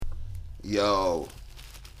Yo,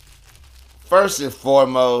 first and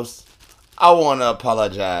foremost, I want to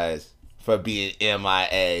apologize for being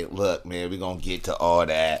MIA. Look, man, we're going to get to all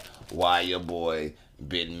that. Why your boy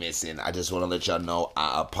been missing. I just want to let y'all know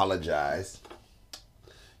I apologize.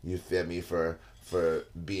 You feel me? For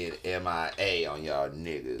being MIA on y'all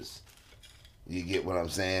niggas. You get what I'm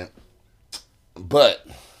saying? But,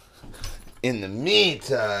 in the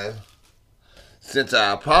meantime, since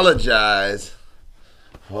I apologize,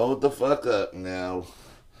 hold the fuck up now.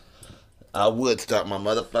 I would start my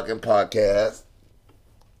motherfucking podcast.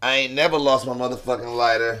 I ain't never lost my motherfucking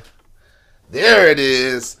lighter. There it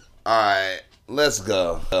is. Alright, let's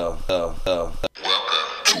go. Welcome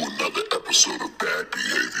to another episode of Bad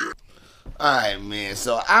Behavior. Alright, man,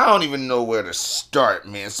 so I don't even know where to start,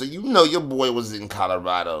 man. So you know your boy was in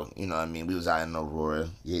Colorado. You know what I mean? We was out in Aurora,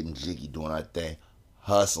 getting jiggy, doing our thing.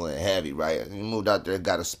 Hustling heavy, right? We moved out there,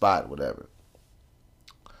 got a spot, whatever.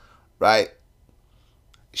 Right?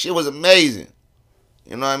 Shit was amazing.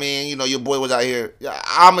 You know what I mean? You know, your boy was out here.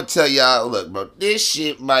 I'm going to tell y'all, look, bro, this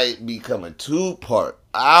shit might become a two-part.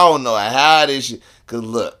 I don't know how this shit, because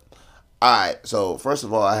look, all right, so first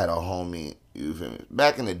of all, I had a homie, you feel me?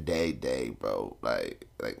 Back in the day, bro, like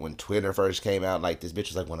when Twitter first came out, like this bitch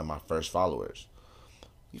was like one of my first followers.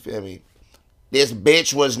 You feel me? This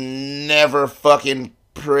bitch was never fucking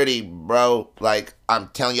pretty, bro. Like, I'm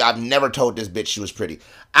telling you, I've never told this bitch she was pretty.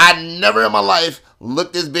 I never in my life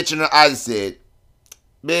looked this bitch in her eyes and said,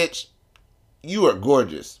 bitch, you are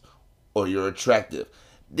gorgeous or you're attractive.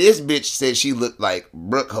 This bitch said she looked like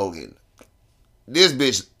Brooke Hogan. This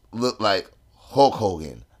bitch looked like Hulk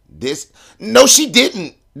Hogan. No, she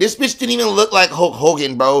didn't. This bitch didn't even look like Hulk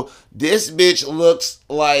Hogan, bro. This bitch looks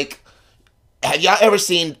like, have y'all ever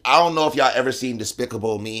seen, I don't know if y'all ever seen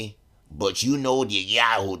Despicable Me, but you know the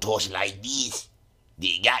guy who talks like this.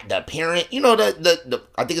 The parent, you know, the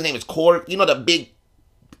I think his name is Cord. You know the big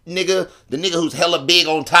nigga, the nigga who's hella big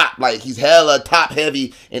on top, like he's hella top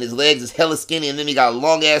heavy and his legs is hella skinny and then he got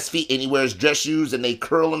long ass feet and he wears dress shoes and they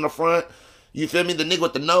curl in the front. You feel me? The nigga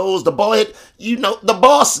with the nose, the bald head, you know, the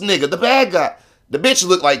boss nigga, the bad guy. The bitch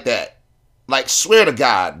look like that. Like, swear to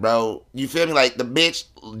God, bro. You feel me? Like, the bitch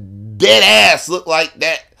dead ass look like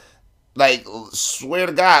that. Like, swear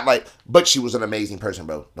to God. Like, but she was an amazing person,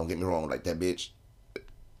 bro. Don't get me wrong. Like, that bitch,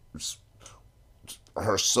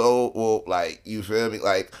 her soul, like, you feel me?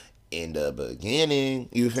 Like, in the beginning,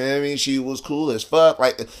 you feel me? She was cool as fuck.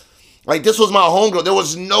 Like this was my homegirl. There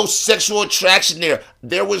was no sexual attraction there.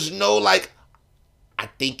 There was no, like, I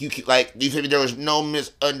think you could, like, you feel me? There was no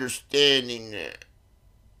misunderstanding there.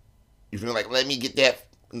 You feel me? Like, let me get that,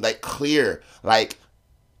 like, clear. Like,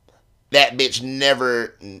 that bitch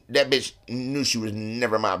knew she was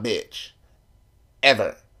never my bitch.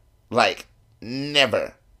 Ever. Like,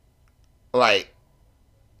 never. Like,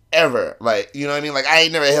 ever. Like, you know what I mean? Like, I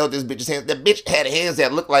ain't never held this bitch's hands. That bitch had hands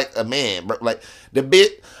that looked like a man, bro. Like, the bitch,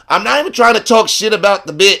 I'm not even trying to talk shit about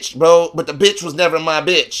the bitch, bro, but the bitch was never my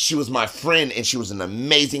bitch. She was my friend, and she was an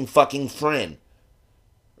amazing fucking friend.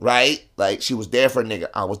 Right? Like, she was there for a nigga.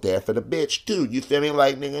 I was there for the bitch, too. You feel me?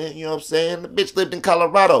 Like, nigga, you know what I'm saying? The bitch lived in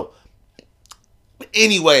Colorado. But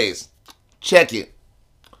anyways, check it.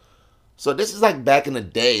 So this is, like, back in the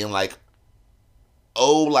day, and, like,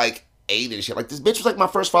 like, 8 and shit. Like, this bitch was, like, my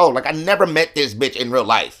first follower. Like, I never met this bitch in real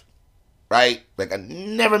life. Right? Like, I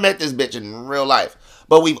never met this bitch in real life.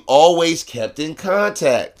 But we've always kept in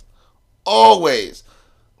contact. Always.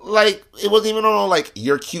 Like, it wasn't even on, like,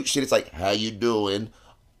 you're cute shit. It's like, how you doing?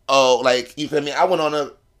 Oh, like, you feel me? I went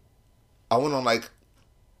on like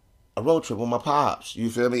a road trip with my pops. You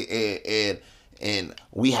feel me? And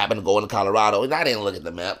we happened to go into Colorado, and I didn't look at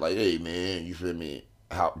the map. Like, hey man, you feel me?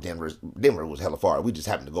 How Denver was hella far. We just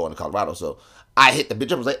happened to go into Colorado, so I hit the bitch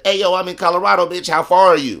up and was like, hey yo, I'm in Colorado, bitch. How far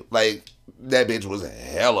are you? Like, that bitch was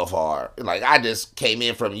hella far. Like, I just came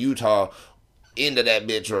in from Utah into that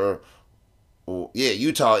bitch, or yeah,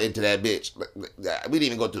 Utah into that bitch. Like, we didn't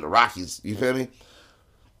even go through the Rockies. You feel me?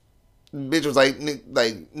 Bitch was like,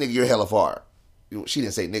 nigga, you're hella far. She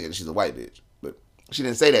didn't say nigga, she's a white bitch. But she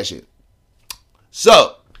didn't say that shit.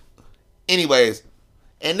 So, anyways,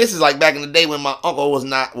 and this is like back in the day when my uncle was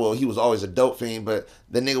not, well, he was always a dope fiend, but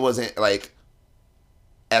the nigga wasn't like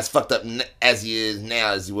as fucked up as he is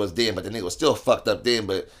now as he was then, but the nigga was still fucked up then,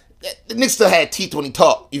 but the nigga still had teeth when he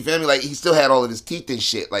talked. You feel me? Like, he still had all of his teeth and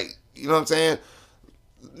shit. Like, you know what I'm saying?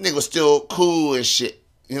 Nigga was still cool and shit.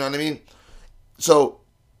 You know what I mean? So,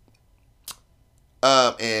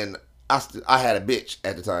 and I had a bitch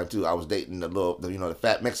at the time too. I was dating the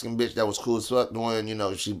fat Mexican bitch that was cool as fuck. Doing,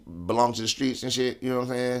 she belonged to the streets and shit. You know what I'm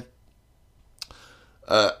saying?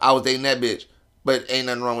 I was dating that bitch. But ain't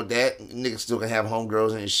nothing wrong with that. Niggas still can have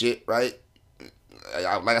homegirls and shit, right?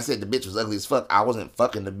 Like I said, the bitch was ugly as fuck. I wasn't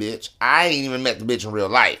fucking the bitch. I ain't even met the bitch in real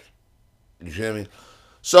life. You feel me?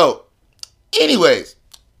 So, anyways,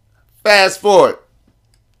 fast forward.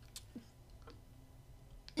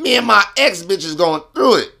 Me and my ex bitch is going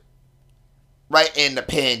through it. Right? And the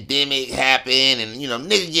pandemic happened, and,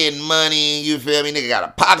 nigga getting money, you feel me? Nigga got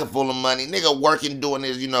a pocket full of money. Nigga working, doing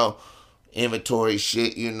this, inventory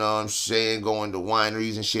shit, you know what I'm saying? Going to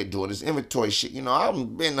wineries and shit, doing this inventory shit.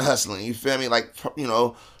 I've been hustling, you feel me? Like,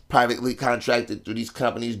 privately contracted through these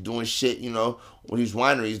companies doing shit, with these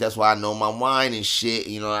wineries. That's why I know my wine and shit.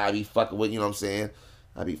 I be fucking with, you know what I'm saying?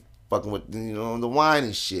 I be fucking with, the wine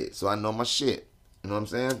and shit. So I know my shit. You know what I'm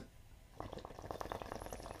saying?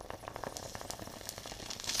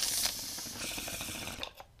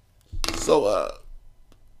 So,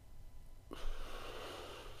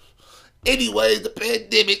 anyways, the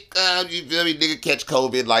pandemic, you feel me? Nigga catch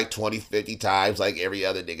COVID like 20, 50 times like every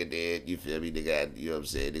other nigga did. You feel me? Nigga had, you know what I'm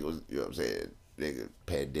saying? Nigga was, you know what I'm saying? Nigga,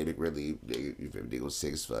 pandemic relief. Nigga, you feel me? Nigga was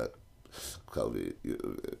sick as fuck. COVID.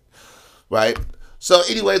 Right? So,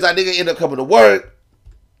 anyways, I nigga end up coming to work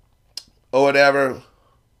or whatever.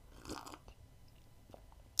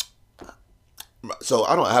 So,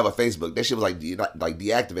 I don't have a Facebook. That shit was like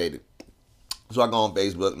deactivated. So, I go on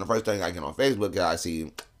Facebook, and the first thing I get on Facebook, I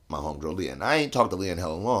see my homegirl Leah. And I ain't talked to Leah in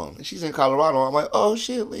hell long. And she's in Colorado. I'm like, oh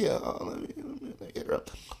shit, Leah. Let me hit her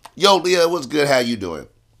up. Yo, Leah, what's good? How you doing?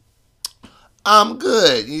 I'm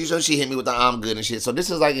good. She hit me with the I'm good and shit. So this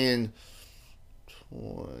is like in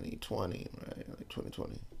 2020, right? Like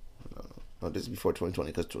 2020. No, this is before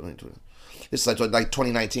 2020 because 2020. This is like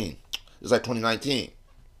 2019. It's like 2019.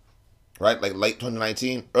 Right? Like late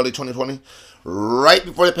 2019, early 2020. Right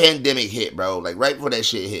before the pandemic hit, bro. Like right before that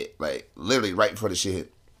shit hit. Like literally right before the shit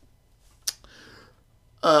hit.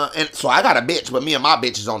 And so I got a bitch, but me and my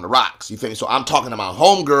bitch is on the rocks. You feel me? So I'm talking to my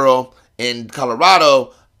homegirl in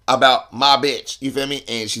Colorado about my bitch. You feel me?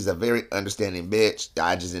 And she's a very understanding bitch.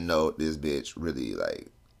 I just didn't know this bitch really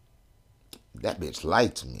that bitch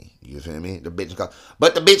liked me. You feel me?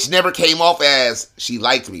 But the bitch never came off as she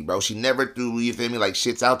liked me, bro. She never threw, you feel me, like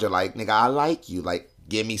shits out there like, nigga, I like you. Like,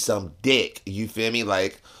 give me some dick. You feel me?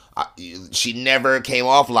 Like, she never came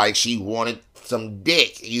off like she wanted some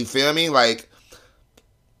dick. You feel me? Like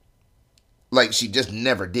she just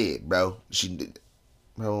never did, bro. She did,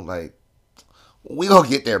 bro. Like, we gonna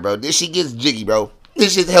get there, bro. This shit gets jiggy, bro.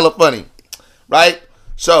 This shit's hella funny, right?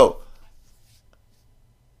 So,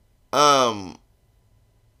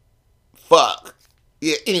 fuck.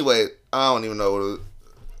 Yeah. Anyway, I don't even know what it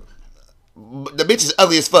was. The bitch is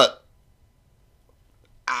ugly as fuck.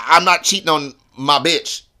 I'm not cheating on my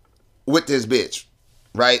bitch with this bitch,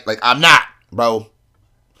 right? Like, I'm not, bro.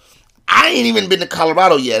 I ain't even been to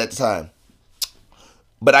Colorado yet at the time.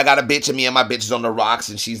 But I got a bitch and me and my bitch is on the rocks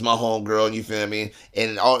and she's my homegirl, and you feel me?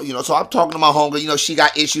 And all, so I'm talking to my homegirl, she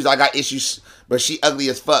got issues, I got issues, but she ugly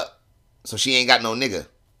as fuck. So she ain't got no nigga.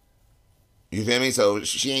 You feel me? So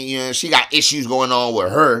she ain't, she got issues going on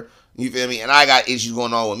with her, you feel me? And I got issues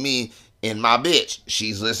going on with me and my bitch.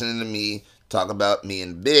 She's listening to me talk about me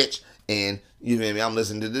and the bitch, and you feel me? I'm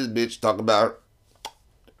listening to this bitch talk about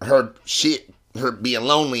her shit, her being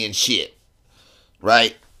lonely and shit,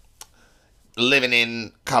 right? Living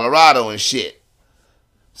in Colorado and shit.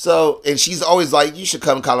 So, and she's always like, you should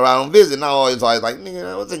come to Colorado and visit. And I always like, nigga,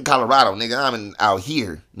 I was in Colorado, nigga. I'm out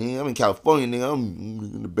here. Nigga, I'm in California, nigga. I'm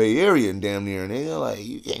in the Bay Area and damn near, nigga. Like,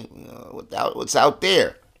 you can't, what's out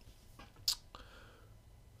there?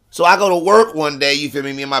 So I go to work one day, you feel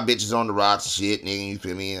me? Me and my bitches on the rocks and shit, nigga, you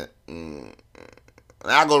feel me? And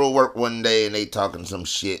I go to work one day and they talking some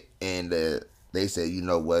shit, and they said, you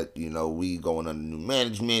know what, we going under new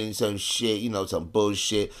management and some shit, some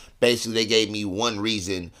bullshit. Basically, they gave me one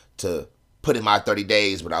reason to put in my 30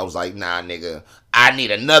 days, but I was like, nah, nigga, I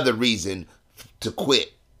need another reason to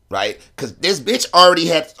quit, right? Because this bitch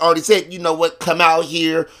already said, you know what, come out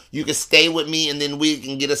here, you can stay with me, and then we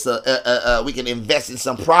can get us we can invest in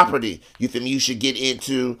some property. You feel me? You should get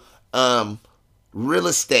into real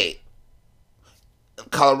estate.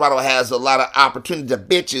 Colorado has a lot of opportunity. The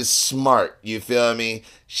bitch is smart, you feel me?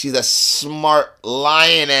 She's a smart,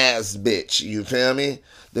 lying-ass bitch, you feel me?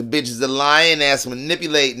 The bitch is a lying-ass,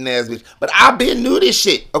 manipulating-ass bitch. But I've been new this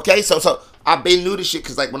shit, okay? So I've been new this shit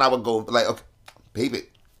because, like, when I would go, like, okay, peep it.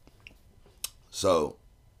 So,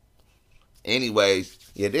 anyways,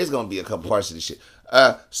 yeah, there's going to be a couple parts of this shit.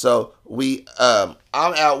 So, I'm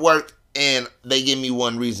at work, and they give me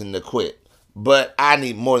one reason to quit. But I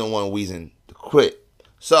need more than one reason to quit.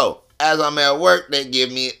 So, as I'm at work, they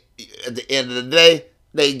give me, at the end of the day,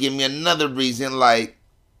 they give me another reason, like,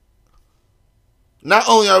 Not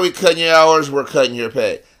only are we cutting your hours, we're cutting your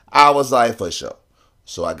pay. I was like, for sure.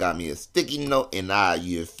 So I got me a sticky note and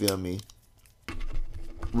you feel me,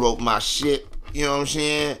 wrote my shit, you know what I'm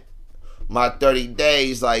saying? My 30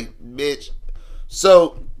 days, like, bitch.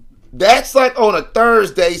 So that's like on a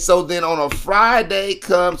Thursday. So then on a Friday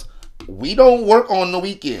comes, we don't work on the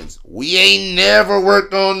weekends. We ain't never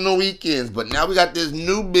worked on the weekends. But now we got this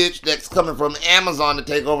new bitch that's coming from Amazon to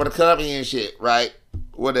take over the company and shit, right?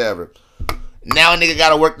 Whatever. Now a nigga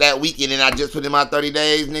gotta work that weekend and I just put in my 30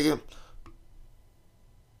 days, nigga.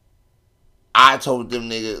 I told them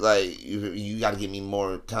nigga, like, you gotta give me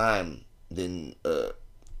more time than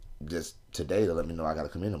just today to let me know I gotta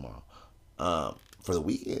come in tomorrow. For the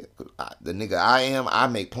weekend. The nigga I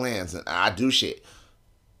make plans and I do shit.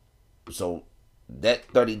 So that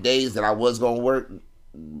 30 days that I was gonna work,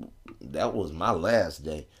 that was my last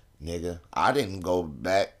day, nigga. I didn't go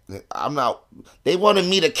back. I'm not. They wanted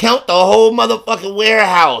me to count the whole motherfucking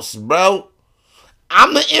warehouse, bro.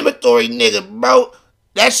 I'm the inventory nigga, bro.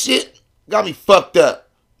 That shit got me fucked up.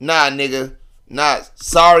 Nah, nigga. Nah.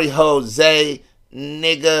 Sorry, Jose,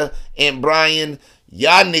 nigga, and Brian.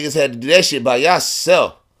 Y'all niggas had to do that shit by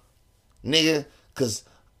yourself, nigga. Cause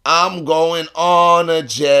I'm going on a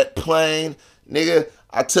jet plane, nigga.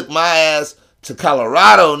 I took my ass to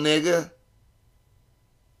Colorado, nigga.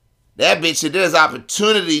 That bitch, there's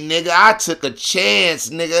opportunity, nigga. I took a chance,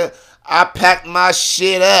 nigga. I packed my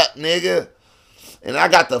shit up, nigga. And I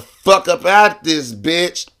got the fuck up out this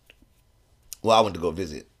bitch. Well, I went to go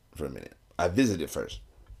visit for a minute. I visited first.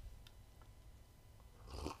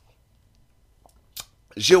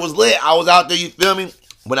 Shit was lit. I was out there, you feel me?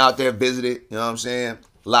 Went out there, visited, you know what I'm saying?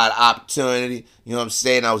 A lot of opportunity, you know what I'm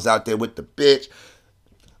saying? I was out there with the bitch.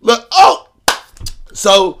 Look,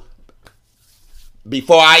 so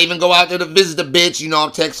before I even go out there to visit the bitch, you know,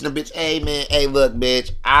 I'm texting the bitch, hey man, hey look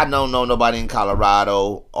bitch, I don't know nobody in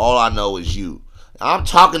Colorado. All I know is you. I'm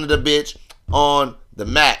talking to the bitch on the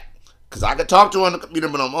Mac. Cause I can talk to her on the computer,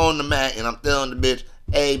 but I'm on the Mac and I'm telling the bitch,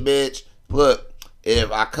 hey bitch, look,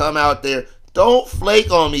 if I come out there, don't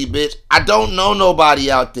flake on me, bitch. I don't know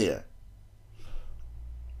nobody out there.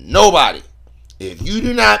 Nobody. If you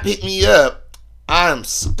do not pick me up, I am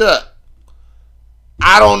stuck.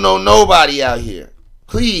 I don't know nobody out here.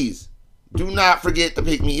 Please, do not forget to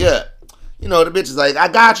pick me up. You know, the bitch is like, I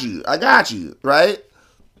got you, right?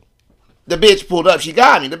 The bitch pulled up, she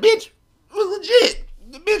got me. The bitch was legit.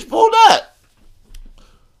 The bitch pulled up.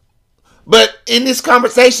 But in this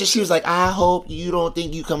conversation, she was like, I hope you don't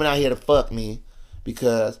think you coming out here to fuck me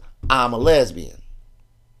because I'm a lesbian.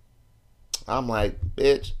 I'm like,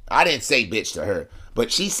 bitch. I didn't say bitch to her.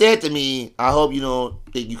 But she said to me, I hope you don't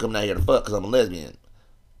think you coming out here to fuck because I'm a lesbian.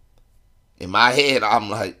 In my head, I'm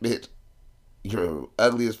like, bitch, you're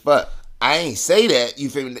ugly as fuck. I ain't say that. You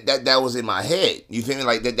feel me? That was in my head. You feel me?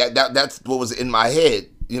 Like that's what was in my head.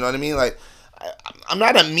 You know what I mean? Like, I'm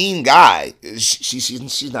not a mean guy.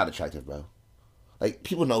 She's not attractive, bro. Like,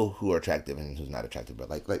 people know who are attractive and who's not attractive, bro.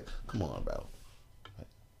 Like, come on, bro. Like,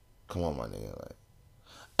 come on, my nigga. Like,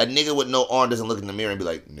 a nigga with no arm doesn't look in the mirror and be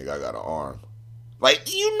like, nigga, I got an arm. Like,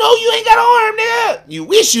 you know you ain't got an arm, nigga. You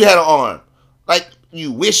wish you had an arm. Like,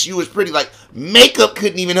 you wish you was pretty. Like, makeup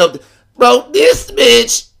couldn't even help. Bro, this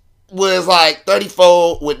bitch was like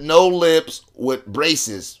 34 with no lips with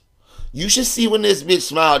braces. You should see when this bitch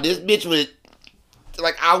smiled. This bitch was,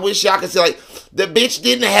 like, I wish y'all could see, like, the bitch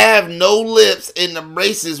didn't have no lips and the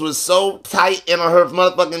braces was so tight in her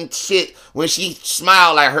motherfucking shit. When she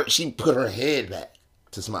smiled, like, she put her head back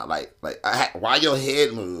to smile. Like, why your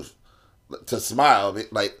head move to smile?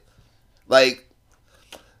 Like,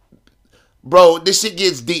 bro, this shit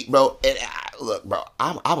gets deep, bro. And look, bro,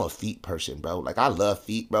 I'm a feet person, bro. Like, I love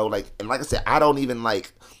feet, bro. Like, and like I said, I don't even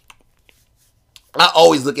like. I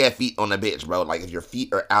always look at feet on a bitch, bro. Like, if your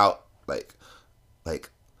feet are out, like,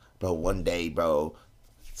 bro, one day, bro.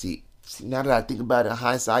 See, now that I think about it,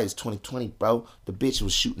 hindsight is 2020, bro. The bitch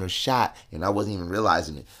was shooting her shot, and I wasn't even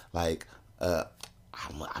realizing it. Like, I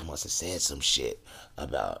must have said some shit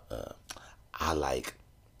about I like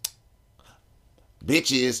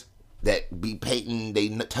bitches that be painting they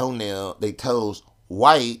toes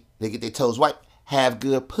white. They get their toes white. Have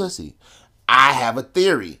good pussy. I have a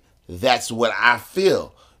theory. That's what I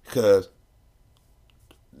feel. Because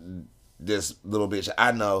this little bitch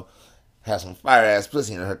I know has some fire ass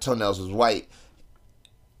pussy and her toenails was white.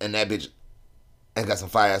 And that bitch ain't got some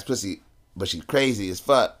fire ass pussy. But she's crazy as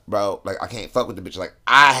fuck, bro. Like, I can't fuck with the bitch. Like,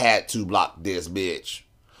 I had to block this bitch.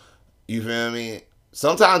 You feel me?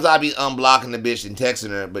 Sometimes I be unblocking the bitch and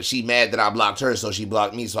texting her, but she mad that I blocked her, so she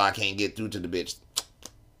blocked me, so I can't get through to the bitch.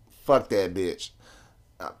 Fuck that bitch.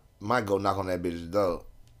 I might go knock on that bitch's door.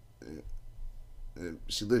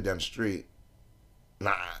 She lived down the street.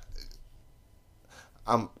 Nah,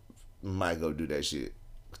 I might go do that shit.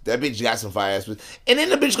 That bitch got some fire ass pussy. And then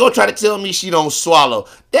the bitch go try to tell me she don't swallow.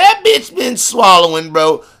 That bitch been swallowing,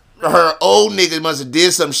 bro. Her old nigga must have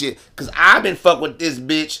did some shit. Cause I've been fucking with this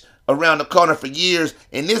bitch around the corner for years.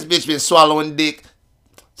 And this bitch been swallowing dick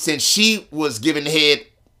since she was giving head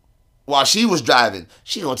while she was driving.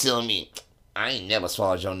 She gonna tell me, I ain't never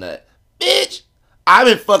swallowed your nut. Bitch, I've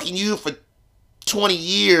been fucking you for 20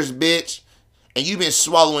 years, bitch. And you been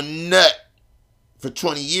swallowing nut for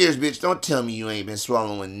 20 years, bitch. Don't tell me you ain't been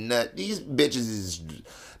swallowing nut. These bitches is...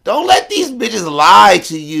 Don't let these bitches lie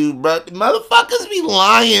to you, bro. Motherfuckers be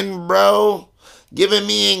lying, bro. Giving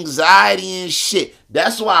me anxiety and shit.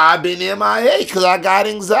 That's why I've been MIA, because I got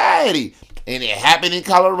anxiety. And it happened in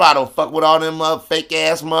Colorado. Fuck with all them fake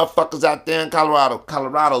ass motherfuckers out there in Colorado.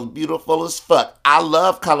 Colorado's beautiful as fuck. I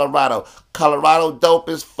love Colorado. Colorado dope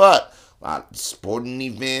as fuck. Sporting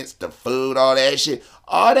events, the food, all that shit.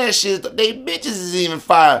 All that shit, they bitches is even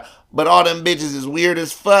fire. But all them bitches is weird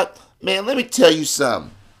as fuck. Man, let me tell you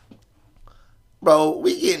something. Bro,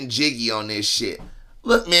 we getting jiggy on this shit.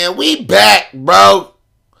 Look, man, we back, bro.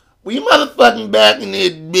 We motherfucking back in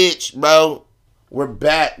this bitch, bro. We're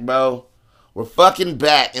back, bro. We're fucking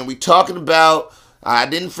back. And we talking about, I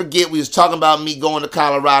didn't forget, we was talking about me going to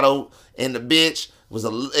Colorado. And the bitch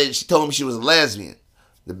she told me she was a lesbian.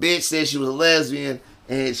 The bitch said she was a lesbian.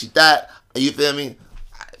 And she thought, you feel me?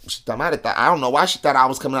 I don't know why she thought I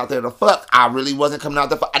was coming out there to fuck. I really wasn't coming out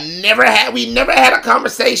there to fuck. We never had a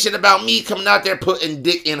conversation about me coming out there putting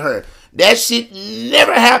dick in her. That shit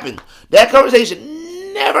never happened. That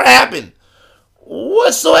conversation never happened.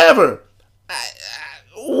 Whatsoever.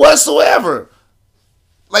 Whatsoever.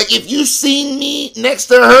 Like, if you seen me next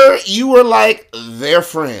to her, you were like, they're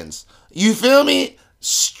friends. You feel me?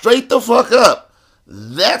 Straight the fuck up.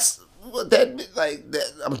 That's what that, like,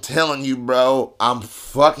 that, I'm telling you, bro. I'm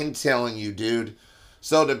fucking telling you, dude.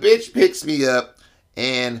 So the bitch picks me up,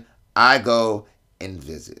 and I go and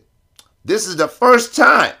visit. This is the first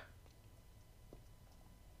time.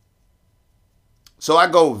 So I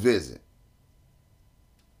go visit.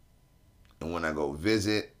 And when I go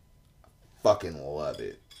visit, I fucking love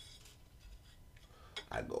it.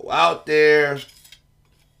 I go out there,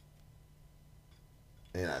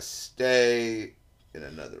 and I stay in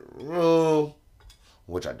another room,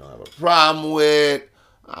 which I don't have a problem with.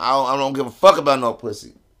 I don't give a fuck about no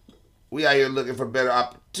pussy. We out here looking for better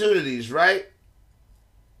opportunities, right?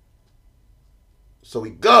 So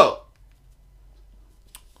we go.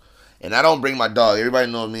 And I don't bring my dog. Everybody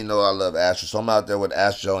knows me, know I love Astro. So I'm out there with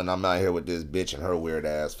Astro, and I'm out here with this bitch and her weird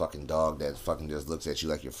ass fucking dog that fucking just looks at you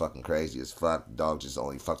like you're fucking crazy as fuck. Dog just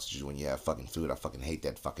only fucks with you when you have fucking food. I fucking hate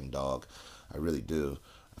that fucking dog. I really do.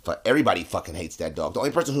 Everybody fucking hates that dog. The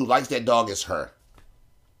only person who likes that dog is her.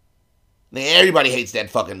 Man, everybody hates that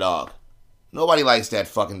fucking dog. Nobody likes that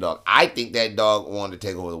fucking dog. I think that dog wanted to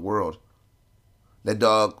take over the world. That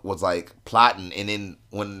dog was like plotting, and then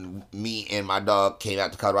when me and my dog came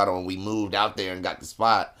out to Colorado and we moved out there and got the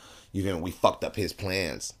spot, we fucked up his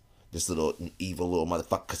plans. This little evil little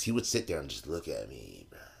motherfucker, because he would sit there and just look at me,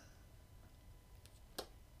 bro.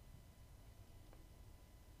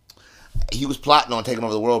 He was plotting on taking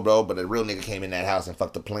over the world, bro, but a real nigga came in that house and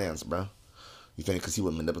fucked the plans, bro. You feel me? Because he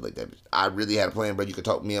would manipulate that bitch. I really had a plan, bro. You could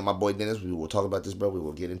talk, me and my boy Dennis, we will talk about this, bro. We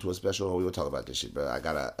will get into a special, we will talk about this shit, bro. I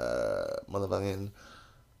got a motherfucking,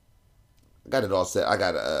 got it all set. I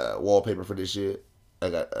got a wallpaper for this shit. I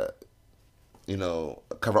got,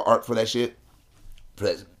 cover art for that shit. For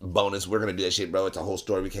that bonus, we're going to do that shit, bro. It's a whole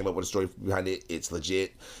story. We came up with a story behind it. It's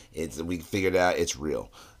legit. We figured it out. It's real.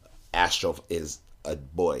 Astro is a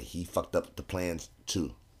boy. He fucked up the plans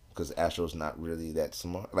too, because Astro's not really that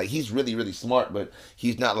smart. Like, he's really, really smart, but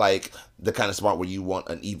he's not like the kind of smart where you want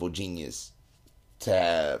an evil genius to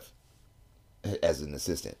have as an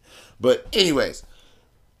assistant. But anyways,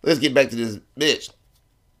 let's get back to this bitch.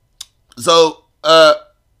 So,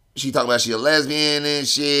 she talking about she a lesbian and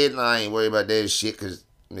shit, and I ain't worried about that shit, because,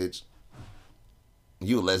 bitch,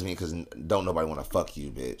 you a lesbian because don't nobody want to fuck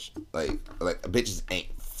you, bitch. Like bitches ain't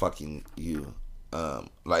fucking you.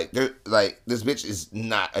 This bitch is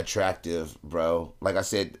not attractive, bro. Like I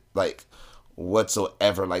said, like,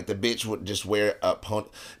 whatsoever. Like, the bitch would just wear a pony.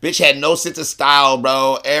 Bitch had no sense of style,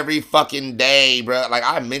 bro. Every fucking day, bro. Like,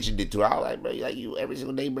 I mentioned it to her. I was like, bro, like, you every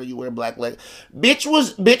single day, bro, you wear black leg. Bitch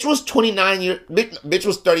was 29 years. Bitch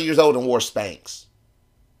was 30 years old and wore Spanx.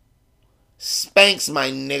 Spanx,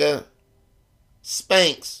 my nigga.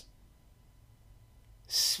 Spanx.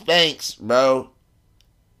 Spanx, bro.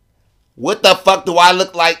 What the fuck do I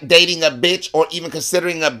look like dating a bitch or even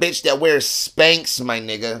considering a bitch that wears Spanx, my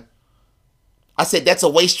nigga? I said, that's a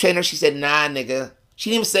waist trainer? She said, nah, nigga. She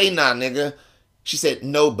didn't even say nah, nigga. She said,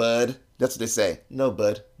 no, bud. That's what they say. No,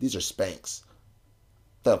 bud. These are Spanx.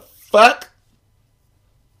 The fuck?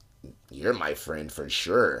 You're my friend for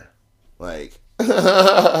sure. Like,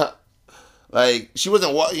 like, she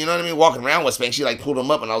wasn't, you know what I mean, walking around with Spanx. She, like, pulled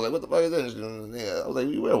them up, and I was like, what the fuck is this? I was like,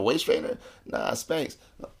 you wear a waist trainer? Nah, Spanx.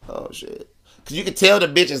 Oh, shit. Because you can tell the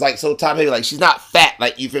bitch is, like, so top heavy. Like, she's not fat.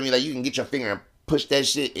 Like, you feel me? Like, you can get your finger and push that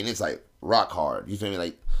shit, and it's, like, rock hard. You feel me?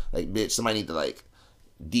 Like, bitch, somebody need to, like,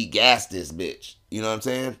 degas this bitch. You know what I'm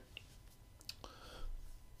saying?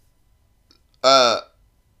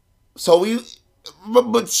 So we,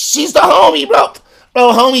 but she's the homie, bro.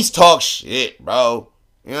 Bro, homies talk shit, bro.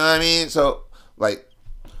 You know what I mean? So, like,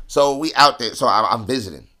 so we out there. So I'm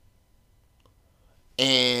visiting.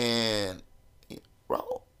 And,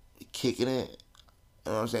 bro, we kicking it.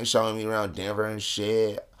 You know what I'm saying? Showing me around Denver and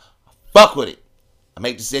shit. Fuck with it. I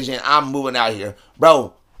make the decision. I'm moving out here.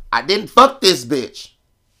 Bro, I didn't fuck this bitch.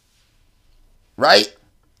 Right?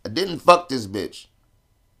 I didn't fuck this bitch.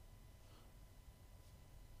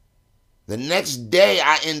 The next day,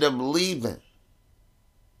 I end up leaving.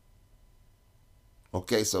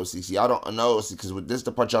 Okay, so see, I don't know, because with this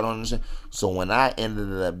the part y'all don't understand. So when I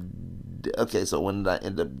ended up,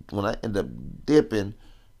 when I end up dipping,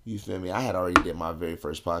 you feel me? I had already did my very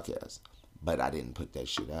first podcast, but I didn't put that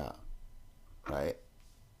shit out, right?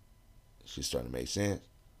 Shit's starting to make sense.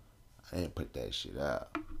 I didn't put that shit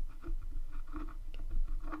out,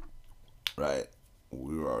 right?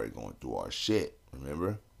 We were already going through our shit.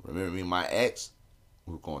 Remember me and my ex?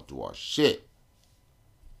 We were going through our shit.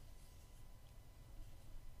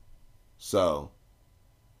 So,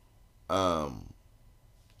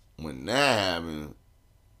 when that happened,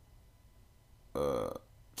 cause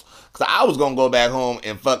I was gonna go back home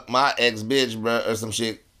and fuck my ex bitch, bro, or some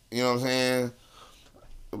shit. You know what I'm saying?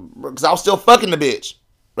 Cause I was still fucking the bitch,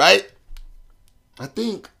 right? I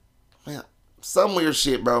think, man, some weird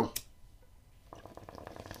shit, bro.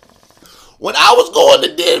 When I was going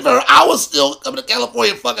to Denver, I was still coming to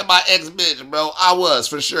California fucking my ex bitch, bro. I was,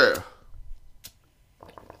 for sure.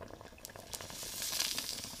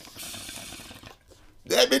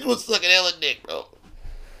 That bitch was sucking hella dick, bro.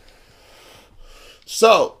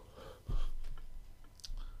 So,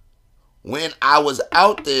 when I was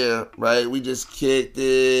out there, right, we just kicked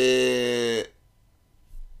it.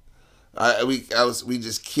 We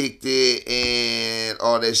just kicked it and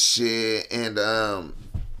all that shit, and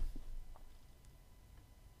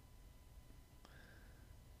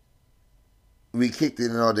we kicked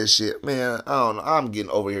it and all this shit. Man, I don't know. I'm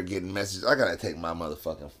getting over here getting messages. I gotta take my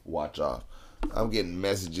motherfucking watch off. I'm getting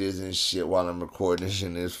messages and shit while I'm recording this shit,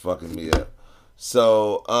 and it's fucking me up.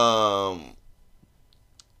 So,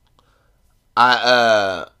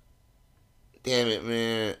 damn it,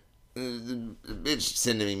 man. The bitch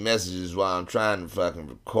sending me messages while I'm trying to fucking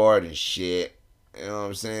record and shit. You know what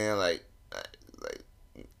I'm saying? Like,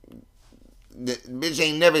 the bitch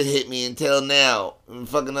ain't never hit me until now. I'm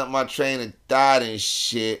fucking up my train of thought and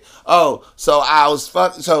shit. Oh, so I was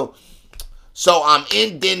fucking, so I'm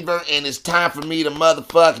in Denver and it's time for me to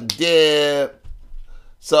motherfucking dip.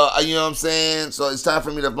 So, you know what I'm saying? So it's time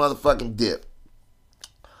for me to motherfucking dip.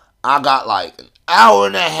 I got like an hour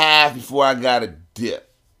and a half before I gotta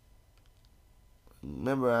dip.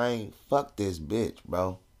 Remember, I ain't fucked this bitch,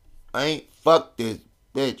 bro. I ain't fucked this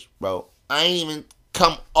bitch, bro. I ain't even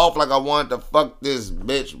come off like I wanted to fuck this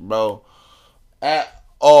bitch, bro. At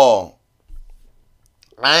all.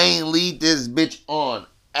 I ain't lead this bitch on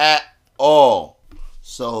at all.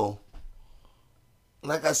 So,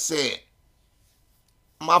 like I said,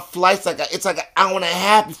 my flight's it's like an hour and a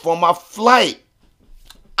half before my flight.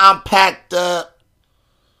 I'm packed up.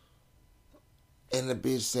 And the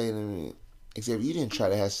bitch say to me, except you didn't try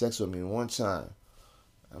to have sex with me one time.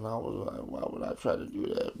 And I was like, why would I try to do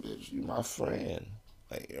that, bitch? You my friend.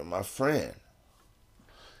 Like, you're my friend.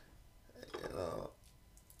 You know,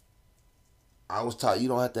 I was taught you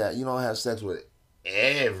don't have sex with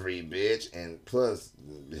every bitch, and plus,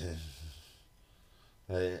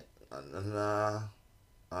 hey, nah,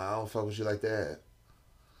 I don't fuck with you like that.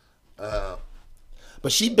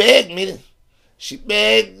 But she begged me to. She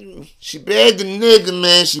begged the nigga,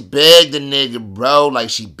 man. She begged the nigga, bro. Like,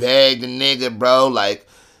 she begged the nigga, bro. Like,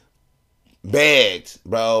 begged,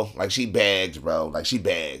 bro. Like, she begged, bro. Like, she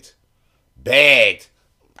begged. Begged.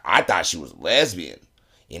 I thought she was a lesbian.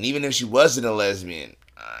 And even if she wasn't a lesbian,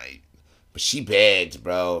 but she begged,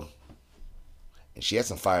 bro. And she had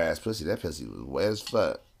some fire-ass pussy. That pussy was wet as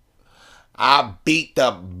fuck. I beat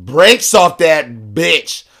the brakes off that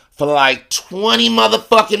bitch for like 20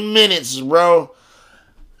 motherfucking minutes, bro.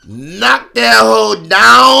 Knock that hoe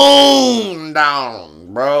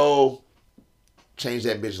down, bro. Change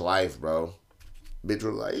that bitch life, bro. Bitch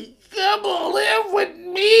was like, come on, live with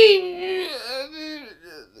me.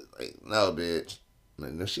 Like, no, bitch.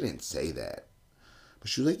 No, she didn't say that. But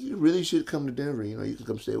she was like, you really should come to Denver. You know, you can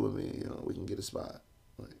come stay with me. You know, we can get a spot.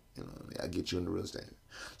 Like, you know, I get you into real estate.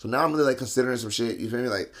 So now I'm really like considering some shit. You feel me?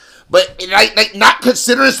 Like, but like not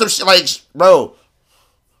considering some shit. Like, bro,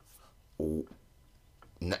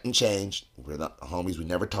 nothing changed. We're the homies. We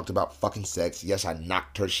never talked about fucking sex. Yes, I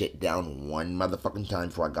knocked her shit down one motherfucking time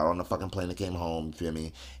before I got on the fucking plane and came home. You feel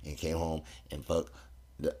me? And came home and fucked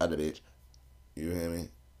the other bitch. You feel me?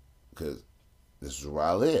 Because this is where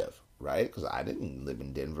I live, right? Because I didn't live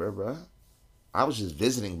in Denver, bro. I was just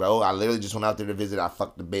visiting, bro. I literally just went out there to visit. I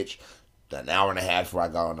fucked the bitch an hour and a half before I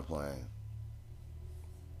got on the plane.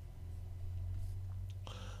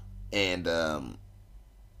 And,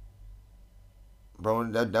 bro,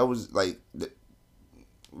 that was like,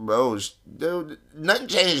 bro, nothing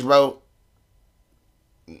changed, bro.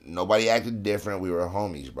 Nobody acted different. We were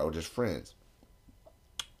homies, bro, just friends.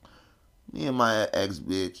 Me and my ex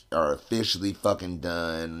bitch are officially fucking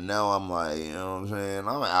done. Now I'm like, you know what I'm saying?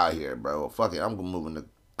 I'm out here, bro. Fuck it. I'm moving to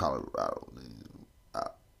Colorado.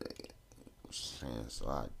 So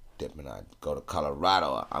I dip and I go to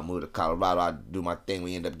Colorado. I move to Colorado. I do my thing.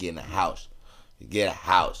 We end up getting a house. You get a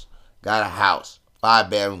house. Got a house.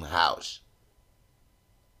 5-bedroom house.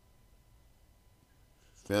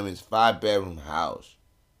 Feel me? It's 5-bedroom house.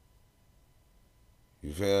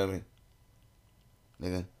 You feel me?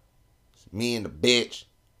 Nigga. It's me and the bitch.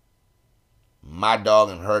 My dog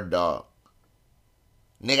and her dog.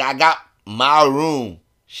 Nigga, I got my room.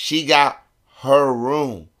 She got her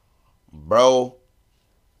room. Bro.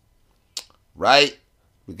 Right?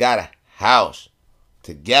 We got a house.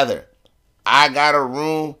 Together. I got a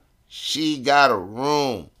room. She got a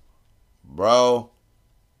room. Bro.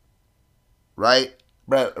 Right?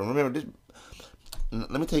 Bro, remember this.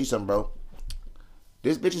 Let me tell you something, bro.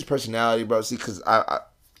 This bitch's personality, bro. See, because I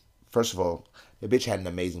first of all, the bitch had an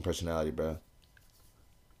amazing personality, bro.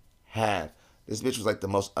 This bitch was like the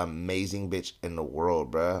most amazing bitch in the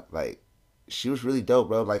world, bro. Like, she was really dope,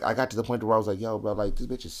 bro. Like, I got to the point where I was like, yo, bro, like, this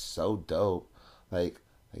bitch is so dope. Like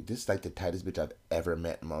this is like the tightest bitch I've ever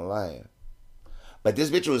met in my life. But this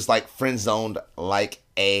bitch was like friend zoned like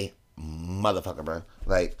a motherfucker, bro.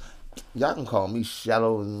 Like, y'all can call me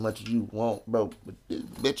shallow as much as you want, bro. But this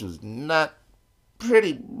bitch was not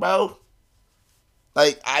pretty, bro.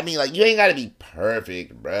 Like, I mean, like, you ain't gotta be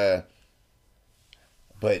perfect, bro.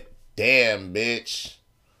 But damn, bitch.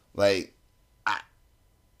 Like, I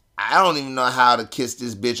don't even know how to kiss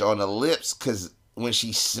this bitch on the lips, because when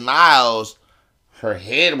she smiles, her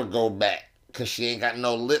head would go back because she ain't got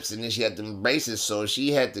no lips, and then she had them braces, so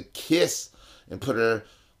she had to kiss and put her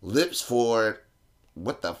lips forward.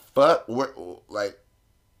 What the fuck? Like,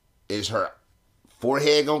 is her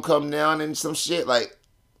forehead gonna come down and some shit? Like,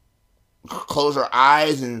 close her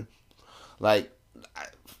eyes and, like,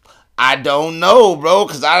 I don't know, bro,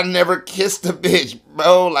 because I never kissed a bitch,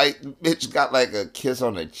 bro. Like, bitch got like a kiss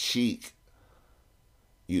on the cheek.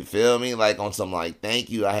 You feel me? Like, on some, like, thank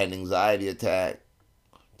you, I had an anxiety attack.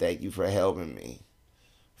 Thank you for helping me,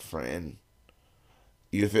 friend.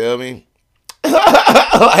 You feel me?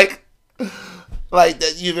 like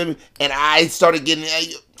that, you feel me? And I started getting,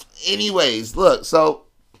 anyways, look, so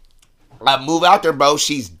I move out there, bro.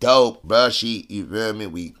 She's dope, bro. You feel me?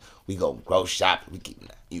 We go grocery shopping.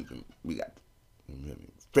 We got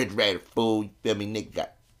refrigerator food. You feel me? Nigga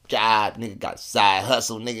got job. Nigga got side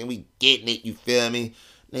hustle. Nigga, we getting it. You feel me?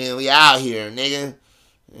 Nigga, we out here, nigga.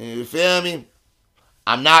 You feel me?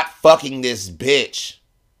 I'm not fucking this bitch.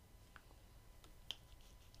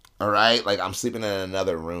 Alright? Like, I'm sleeping in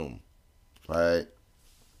another room. Right?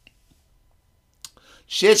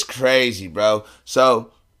 Shit's crazy, bro.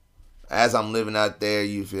 So, as I'm living out there,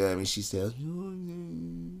 you feel me? She says,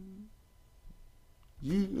 I'm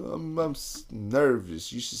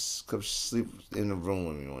nervous. You should come sleep in the room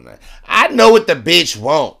with me one night. I know what the bitch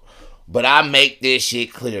want, but I make this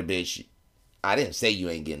shit clear, bitch. I didn't say you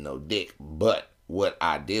ain't getting no dick, but what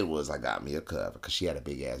I did was I got me a cover, because she had a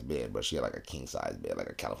big ass bed, but she had like a king size bed, like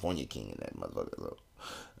a California king in that motherfucker.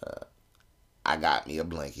 I got me a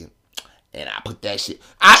blanket, and I put that shit.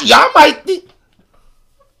 Y'all might think.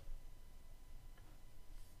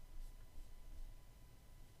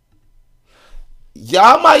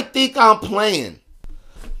 Y'all might think I'm playing,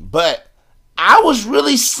 but I was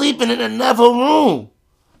really sleeping in another room.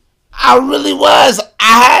 I really was.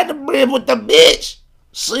 I had to bed with the bitch,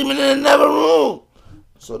 sleeping in another room.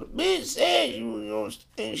 So the bitch said, you know,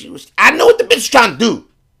 she was. I know what the bitch was trying to do.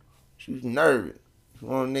 She was nervous. You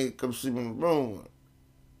want a nigga come sleep in the room.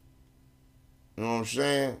 You know what I'm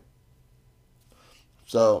saying?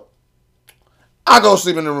 So I go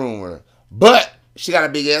sleep in the room with her. But she got a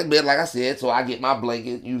big ass bed, like I said, so I get my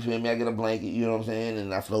blanket. You feel me? I get a blanket, you know what I'm saying?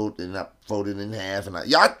 And I fold it in half. And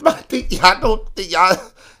y'all might think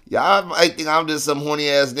y'all might think I'm just some horny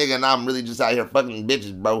ass nigga and I'm really just out here fucking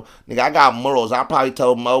bitches, bro. Nigga, I got morals. I probably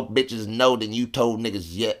told more bitches no than you told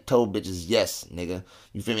bitches yes, nigga.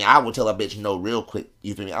 You feel me? I will tell a bitch no real quick.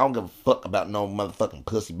 You feel me? I don't give a fuck about no motherfucking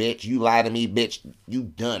pussy, bitch. You lie to me, bitch. You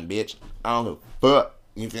done, bitch. I don't give a fuck.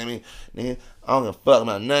 You feel me? Nigga, I don't give a fuck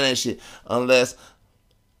about none of that shit unless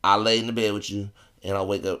I lay in the bed with you and I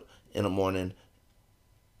wake up in the morning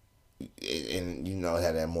and you know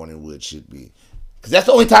how that morning wood should be. Cause that's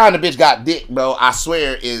the only time the bitch got dick, bro. I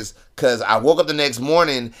swear is cause I woke up the next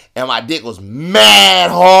morning and my dick was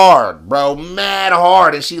mad hard, bro. Mad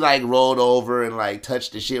hard. And she like rolled over and like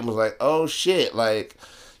touched the shit and was like, oh shit. Like,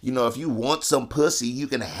 you know, if you want some pussy, you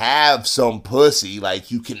can have some pussy.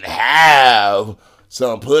 Like, you can have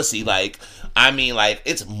some pussy. Like, I mean, like,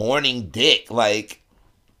 it's morning dick. Like,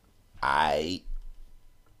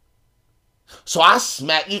 so I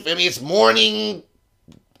smack you. I mean, it's morning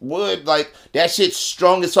wood. Like, that shit's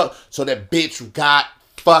strong as fuck. So that bitch got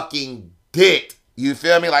fucking dick. You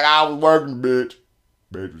feel me? Like, I was working, bitch.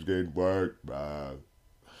 Bitch was getting worked, bro.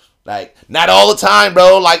 Like, not all the time,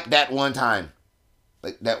 bro. Like, that one time.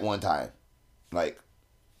 Like, that one time. Like,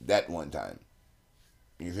 that one time.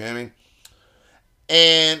 You feel me?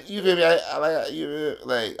 And, you feel me?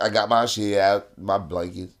 I got my shit out, my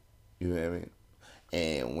blankets. You feel me?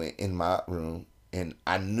 And went in my room. And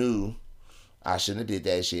I knew I shouldn't have did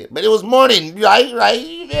that shit. But it was morning, right?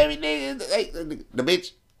 You feel me, nigga? Like, the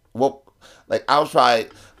bitch woke. Like, I was probably,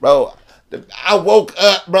 bro. I woke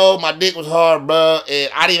up, bro. My dick was hard, bro. And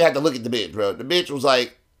I didn't even have to look at the bitch, bro. The bitch was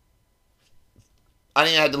like, I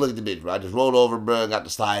didn't have to look at the bitch, bro. I just rolled over, bro, and got the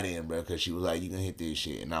slide in, bro, because she was like, you can hit this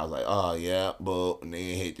shit. And I was like, oh, yeah, boo. And then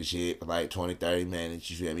hit the shit for like 20, 30 minutes.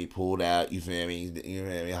 You feel me? Pulled out. You feel me? You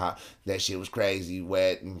feel me? How that shit was crazy,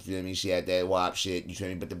 wet. You feel me? She had that wop shit. You feel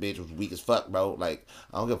me? But the bitch was weak as fuck, bro. Like,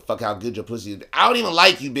 I don't give a fuck how good your pussy is. I don't even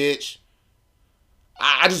like you, bitch.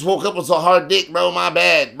 I just woke up with some hard dick, bro. My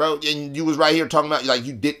bad, bro. And you was right here talking about, like,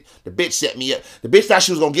 you did. The bitch set me up. The bitch thought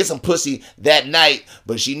she was going to get some pussy that night,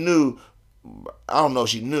 but she knew. I don't know if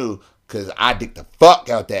she knew, because I dicked the fuck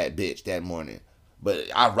out that bitch that morning. But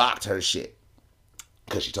I rocked her shit.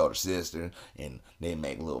 Because she told her sister, and they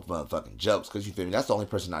make little fun fucking jokes. Because, you feel me, that's the only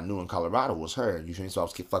person I knew in Colorado was her. You feel me? So I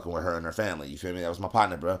was fucking with her and her family. You feel me? That was my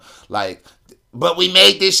partner, bro. Like, but we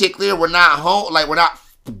made this shit clear. We're not home. Like, we're not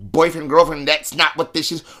boyfriend, girlfriend. That's not what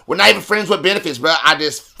this is. We're not even friends with benefits, bro. I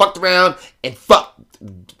just fucked around and fucked.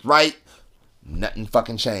 Right? Nothing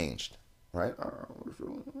fucking changed. Right?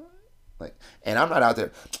 Like, and I'm not out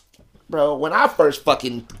there. Bro, when I first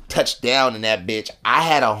fucking touched down in that bitch, I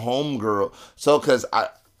had a homegirl. So, cause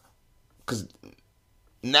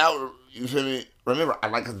now, you feel me? Remember,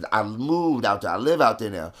 I moved out there. I live out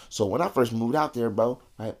there now. So when I first moved out there, bro,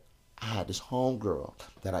 right, I had this homegirl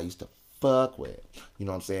that I used to fuck with. You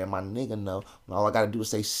know what I'm saying? My nigga know. All I gotta do is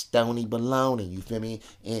say stony baloney. You feel me?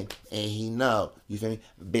 And he know. You feel me?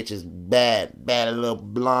 Bitch is bad little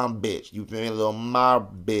blonde bitch. You feel me? A little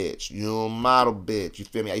model bitch. You know, model bitch. You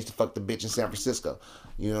feel me? I used to fuck the bitch in San Francisco.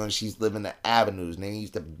 You know, and she's living the avenues. Nigga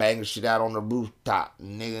used to bang her shit out on the rooftop.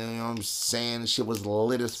 Nigga, you know what I'm saying? Shit was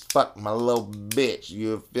lit as fuck. My little bitch.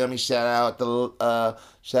 You feel me? Shout out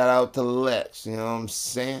to Lex. You know what I'm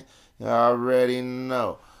saying? You already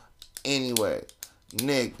know. Anyway,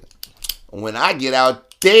 nigga, when I get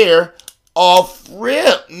out there, off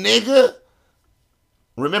rip, nigga.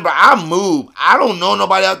 Remember, I moved. I don't know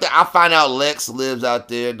nobody out there. I find out Lex lives out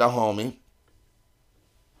there, the homie.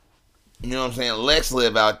 You know what I'm saying? Lex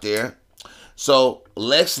live out there. So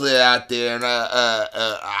Lex live out there, and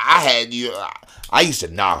I used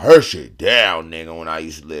to knock her shit down, nigga, when I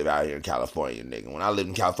used to live out here in California, nigga. When I lived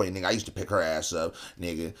in California, nigga, I used to pick her ass up,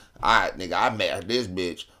 nigga. I met this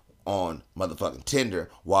bitch on motherfucking Tinder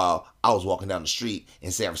while I was walking down the street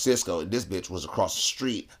in San Francisco, and this bitch was across the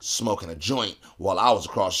street smoking a joint while I was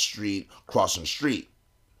across the street crossing the street.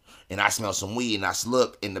 And I smelled some weed, and I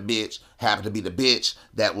looked, and the bitch happened to be the bitch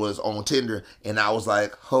that was on Tinder, and I was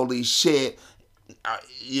like, holy shit,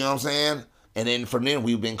 you know what I'm saying? And then from then,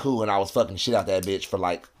 we've been cool, and I was fucking shit out that bitch for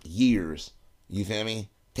like years. You feel me?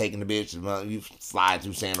 Taking the bitch, you slide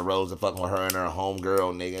through Santa Rosa, fucking with her and her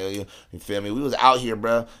homegirl, nigga. You feel me? We was out here,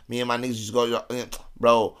 bro. Me and my niggas used to go,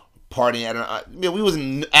 bro, partying at her. We was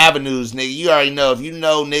in avenues, nigga. You already know. If you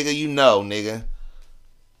know, nigga, you know, nigga.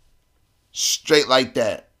 Straight like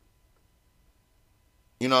that.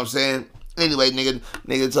 You know what I'm saying? Anyway, nigga,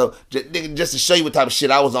 so nigga, just to show you what type of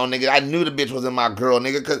shit I was on, nigga, I knew the bitch wasn't my girl,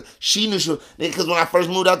 nigga, cause she knew she was, nigga, cause when I first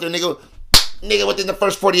moved out there, nigga, within the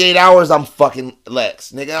first 48 hours, I'm fucking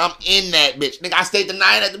Lex, nigga, I'm in that bitch, nigga, I stayed the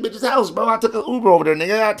night at the bitch's house, bro, I took an Uber over there,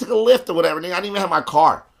 nigga, I took a Lyft or whatever, nigga, I didn't even have my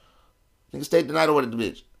car, nigga, stayed the night over at the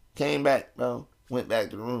bitch, came back, bro, went back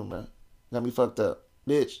to the room, bro, got me fucked up,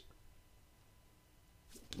 bitch,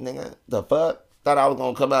 nigga, the fuck? Thought I was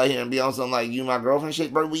gonna come out here and be on something like you my girlfriend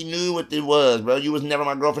shit, bro. We knew what it was, bro. You was never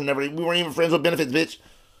my girlfriend, never. We weren't even friends with benefits, bitch.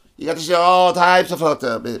 You got to shit all types of fucked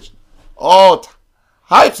up, bitch. All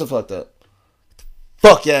types of fucked up.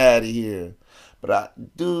 Fuck you out of here. But I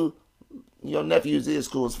do. Your nephews is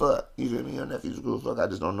cool as fuck. You feel me? Your nephews is cool as fuck. I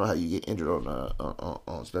just don't know how you get injured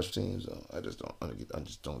on special teams. So I just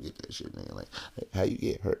don't get that shit, nigga. Like how you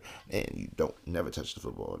get hurt and you don't never touch the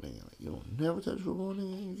football, nigga. Like you don't never touch the football,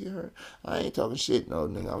 nigga. And you get hurt. I ain't talking shit, no,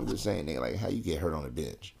 nigga. I'm just saying, nigga, like how you get hurt on the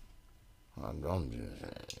bench. I'm just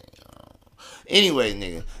saying, anyway,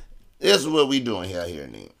 nigga, this is what we doing here,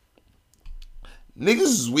 nigga. Niggas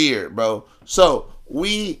is weird, bro. So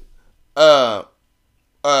we go.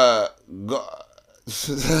 Y'all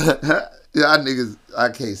niggas, I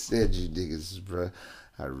can't stand you niggas, bro.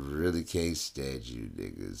 I really can't stand you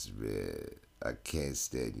niggas, man. I can't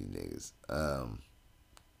stand you niggas.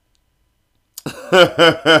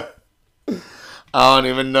 I don't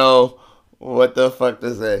even know what the fuck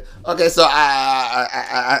to say. Okay, so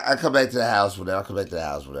I come back to the house,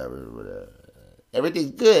 whatever.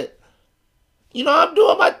 Everything's good. You know, I'm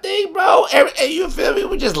doing my thing, bro. You feel me?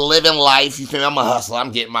 We're just living life. You feel me? I'm a hustler.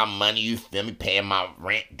 I'm getting my money. You feel me? Paying my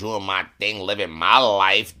rent, doing my thing, living my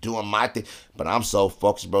life, doing my thing. But I'm so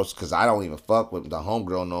focused, bro, because I don't even fuck with the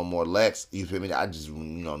homegirl no more, Lex. You feel me? I just,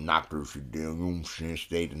 knocked her shit down, you know what I'm saying?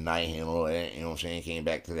 Stayed the night, handled that, you know what I'm saying? Came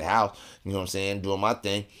back to the house, you know what I'm saying? Doing my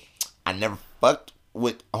thing. I never fucked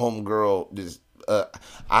with homegirl.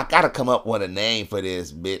 I gotta come up with a name for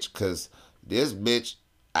this bitch, because this bitch,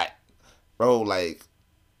 bro, like,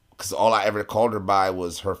 because all I ever called her by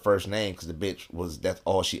was her first name, because the bitch that's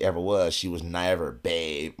all she ever was. She was never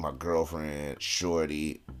babe, my girlfriend,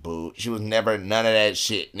 shorty, boo. She was never none of that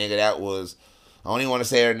shit, nigga. I don't even want to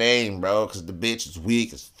say her name, bro, because the bitch is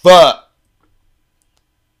weak as fuck.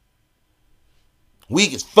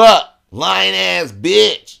 Weak as fuck. Lying ass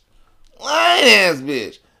bitch.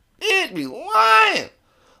 Bitch be lying.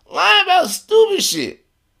 Lying about stupid shit.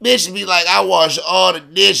 Bitch be like, I wash all the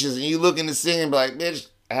dishes, and you look in the sink and be like, bitch,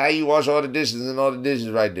 how you wash all the dishes and all the dishes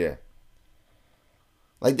right there?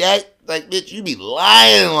 Like that, like, bitch, you be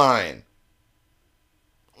lying.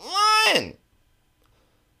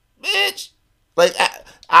 Bitch. Like,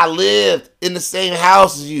 I lived in the same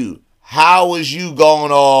house as you. How was you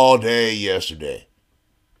gone all day yesterday?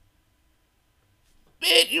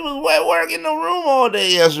 Bitch, you was at work in the room all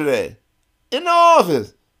day yesterday. In the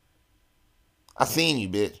office. I seen you,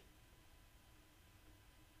 bitch.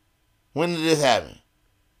 When did this happen?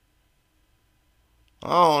 I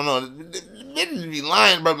don't know. The bitch be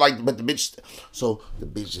lying, bro. But the bitch, so the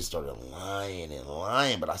bitch just started lying.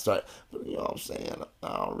 But I started, you know what I'm saying?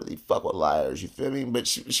 I don't really fuck with liars. You feel me? But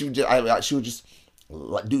she would just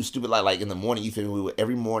do stupid like in the morning. You feel me?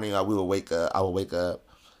 Every morning we would wake up. I would wake up.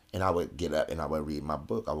 And I would get up and I would read my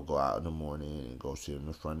book. I would go out in the morning and go sit in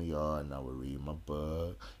the front of the yard and I would read my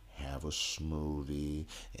book, have a smoothie,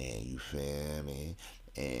 and you feel me?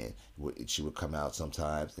 And she would come out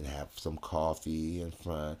sometimes and have some coffee in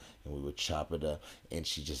front and we would chop it up and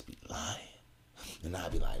she'd just be lying. And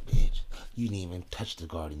I'd be like, bitch, you didn't even touch the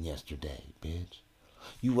garden yesterday, bitch.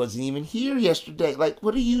 You wasn't even here yesterday. Like,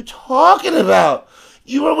 what are you talking about?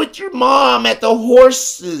 You were with your mom at the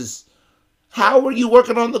horses. How were you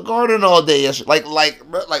working on the garden all day yesterday? Like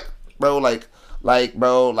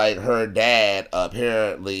her dad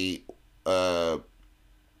apparently, bro,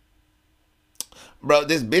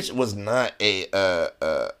 this bitch was not a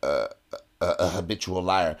habitual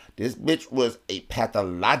liar. This bitch was a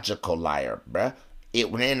pathological liar, bruh.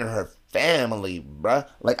 It ran in her family, bruh.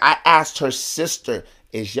 Like, I asked her sister,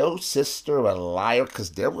 is your sister a liar?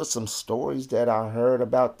 Because there was some stories that I heard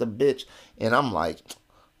about the bitch, and I'm like,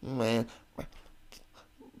 man,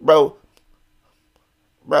 Bro,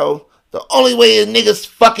 the only way a nigga's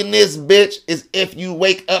fucking this bitch is if you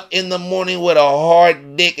wake up in the morning with a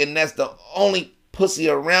hard dick and that's the only pussy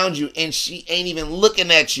around you and she ain't even looking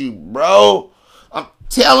at you, bro. I'm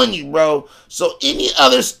telling you, bro. So any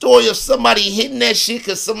other story of somebody hitting that shit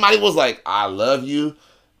because somebody was like, I love you.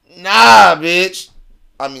 Nah, bitch.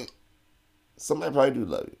 I mean, somebody probably do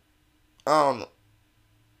love you. I don't know.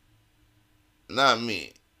 Not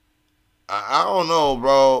me. I don't know,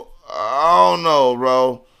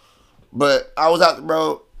 bro. But I was out,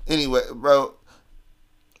 bro. Anyway, bro,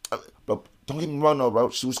 don't get me wrong though, bro.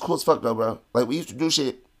 She was cool as fuck though, bro. Like we used to do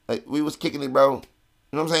shit. Like we was kicking it, bro. You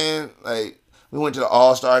know what I'm saying? Like we went to the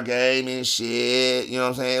All-Star game and shit. You know what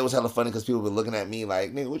I'm saying? It was hella funny because people were looking at me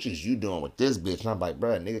like, nigga, what is you doing with this bitch? And I'm like,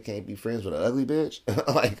 bro, nigga can't be friends with an ugly bitch.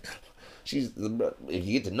 Like, if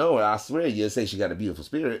you get to know her, I swear you'll say she got a beautiful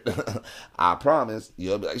spirit. I promise.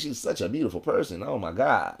 You'll be like, she's such a beautiful person. Oh my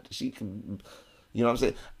God. She can, you know what I'm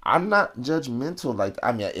saying? I'm not judgmental. Like,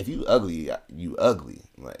 I mean, if you ugly, you ugly.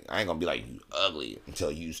 Like, I ain't gonna be like, you ugly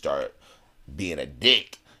until you start being a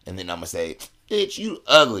dick. And then I'm gonna say, bitch, you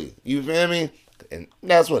ugly. You feel me? And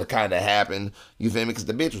that's what kind of happened. You feel me? Because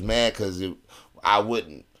the bitch was mad because I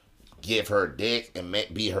wouldn't give her dick and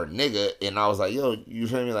be her nigga. And I was like, yo, you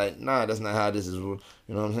feel me? Like, nah, that's not how this is. You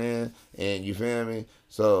know what I'm saying? And you feel me?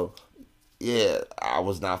 So, yeah, I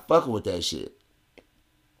was not fucking with that shit.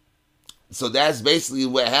 So that's basically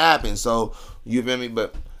what happened. So, you feel me?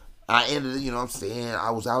 But I ended, you know what I'm saying? I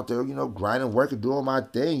was out there, grinding, working, doing my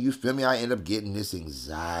thing. You feel me? I ended up getting this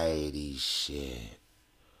anxiety shit.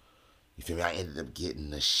 You feel me? I ended up getting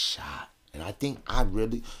the shot. And I think I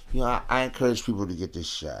really, I encourage people to get this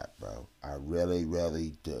shot, bro. I really,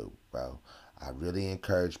 really do, bro. I really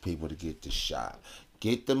encourage people to get the shot.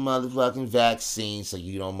 Get the motherfucking vaccine so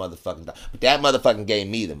you don't motherfucking die. But that motherfucking gave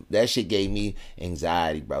me them. That shit gave me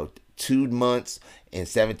anxiety, bro. 2 months and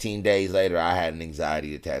 17 days later, I had an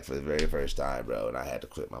anxiety attack for the very first time, bro. And I had to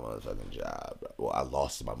quit my motherfucking job, bro. Well, I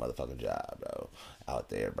lost my motherfucking job, bro. Out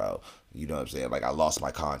there, bro. You know what I'm saying? Like, I lost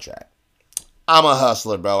my contract. I'm a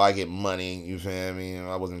hustler, bro. I get money. You feel me?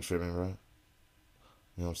 I wasn't tripping, bro. You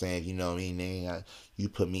know what I'm saying? If you know me, nigga, you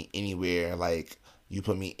put me anywhere,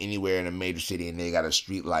 in a major city and they got a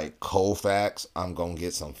street like Colfax, I'm gonna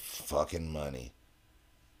get some fucking money.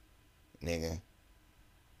 Nigga.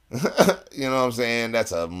 You know what I'm saying?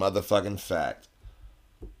 That's a motherfucking fact.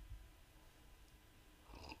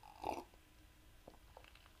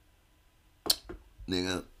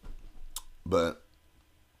 Nigga. But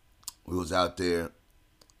we was out there,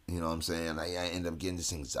 you know what I'm saying? I ended up getting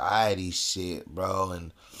this anxiety shit, bro,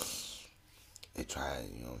 and they tried,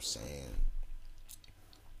 you know what I'm saying?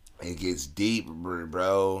 It gets deep,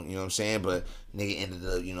 bro, you know what I'm saying? But nigga ended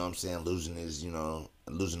up, you know what I'm saying, losing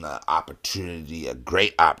an opportunity, a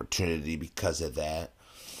great opportunity because of that.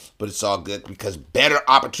 But it's all good because better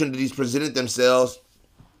opportunities presented themselves.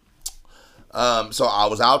 So I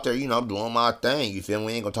was out there, doing my thing. You feel me?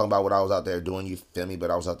 We ain't gonna talk about what I was out there doing. You feel me?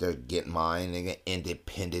 But I was out there getting mine, nigga,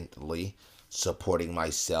 independently, supporting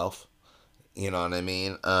myself. You know what I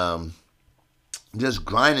mean? Just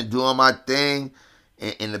grinding, doing my thing,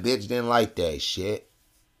 and the bitch didn't like that shit,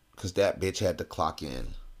 cause that bitch had to clock in.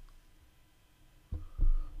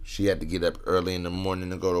 She had to get up early in the morning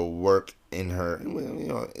to go to work. We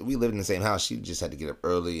live in the same house. She just had to get up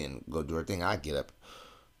early and go do her thing. I get up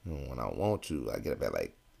when I want to. I get up at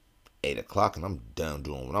like 8 o'clock and I'm done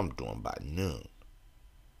doing what I'm doing by noon.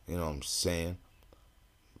 You know what I'm saying?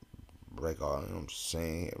 Break all, you know what I'm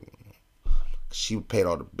saying? She paid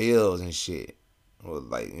all the bills and shit.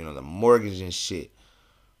 Like, the mortgage and shit.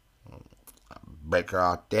 I break her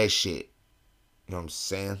out that shit. You know what I'm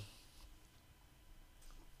saying?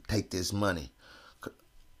 Take this money.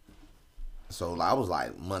 So I was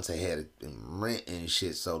like months ahead in rent and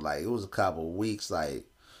shit. So like it was a couple of weeks, like,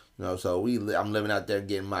 so I'm living out there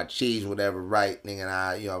getting my cheese, whatever, right? Nigga, and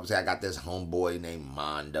I got this homeboy named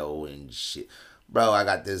Mondo and shit. Bro, I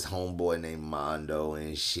got this homeboy named Mondo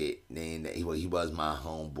and shit. And he was my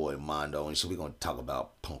homeboy Mondo and shit. We gonna talk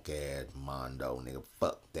about punk ass Mondo, nigga.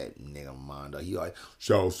 Fuck that nigga Mondo. He like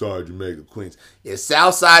Southside Jamaica Queens. If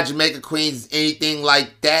Southside Jamaica Queens is anything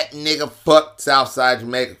like that, nigga, fuck Southside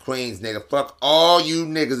Jamaica Queens, nigga. Fuck all you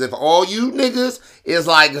niggas. If all you niggas is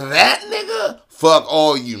like that, nigga, fuck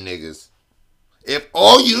all you niggas. If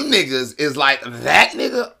all you niggas is like that,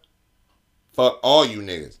 nigga, fuck all you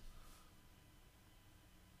niggas.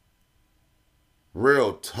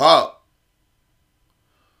 Real talk.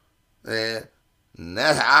 Man, and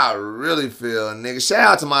that's how I really feel, nigga. Shout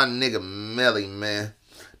out to my nigga Melly, man.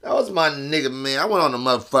 That was my nigga, man. I went on a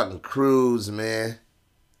motherfucking cruise, man.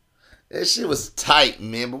 That shit was tight,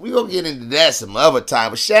 man. But we gonna get into that some other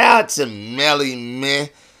time. But shout out to Melly, man.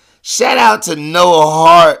 Shout out to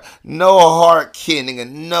Noah Hart Kid,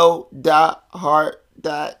 nigga.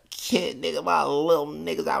 No.Heart.Kid, nigga. My little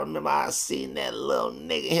niggas. I remember I seen that little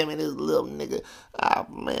nigga, him and his little nigga.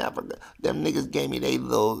 Man, I forgot. Them niggas gave me they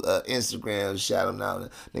little Instagram. Shout them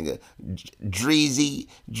out, nigga. Dreezy,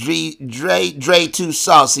 Dre too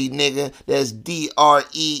saucy, nigga. That's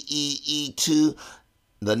DREE2.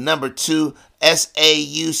 the number 2,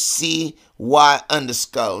 SAUCY _,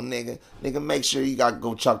 nigga. Nigga, make sure you gotta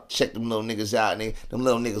go check them little niggas out, nigga. Them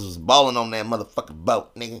little niggas was balling on that motherfucking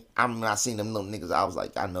boat, nigga. I seen them little niggas, I was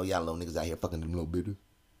like, I know y'all little niggas out here fucking them little bitches.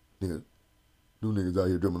 Nigga, them niggas out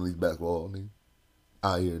here dribbling these basketball, nigga.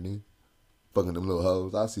 Out here, nigga. Fucking them little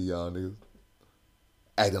hoes. I see y'all niggas.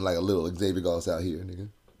 Acting like a little Xavier Goss out here, nigga.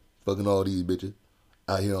 Fucking all these bitches.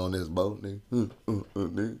 Out here on this boat, nigga.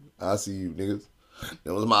 Nigga. I see you, niggas.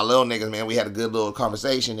 That was my little niggas, man. We had a good little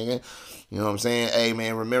conversation, nigga. You know what I'm saying? Hey,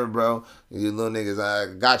 man, remember, bro, you little niggas,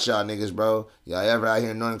 I got y'all niggas, bro. Y'all ever out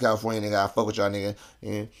here in Northern California, nigga, I fuck with y'all, nigga.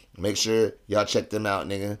 Yeah. Make sure y'all check them out,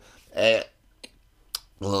 nigga. Hey,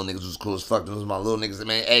 little niggas was cool as fuck. Those was my little niggas,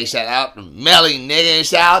 man. Hey, shout out to Melly, nigga. And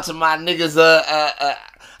shout out to my niggas,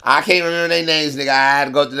 I can't remember their names, nigga. I had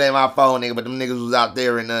to go through their my phone, nigga. But them niggas was out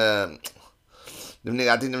there in, them niggas,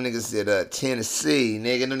 I think them niggas said, Tennessee,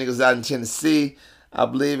 nigga. Them niggas was out in Tennessee. I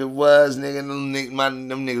believe it was, nigga. Them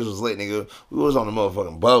niggas was lit, nigga. We was on the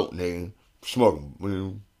motherfucking boat, nigga.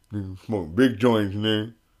 Smoking big joints,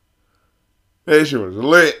 nigga. That shit was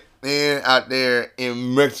lit, man, out there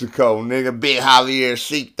in Mexico, nigga. Big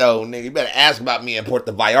Javiercito, nigga. You better ask about me in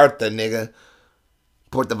Puerto Vallarta, nigga.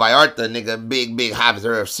 Puerto Vallarta, nigga. Big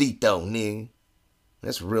Javiercito, nigga.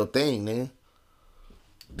 That's a real thing, nigga.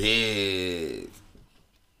 Big.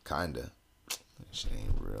 Kinda. Shit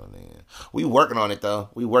ain't real, nigga. We working on it, though.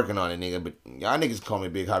 We working on it, nigga. But y'all niggas call me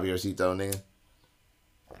Big Javiercito, nigga.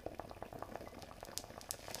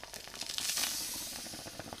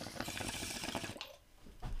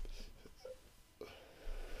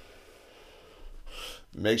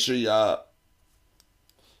 Make sure y'all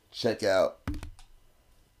check out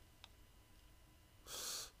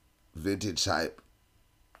Vintage Hype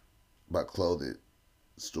by Clothing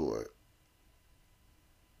Store.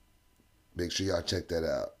 Make sure y'all check that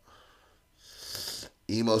out.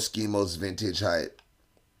 Emo Schemos Vintage Hype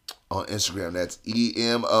on Instagram. That's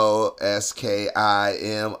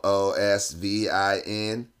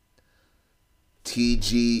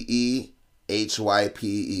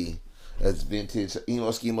EMOSKIMOSVINTGEHYPE. That's Vintage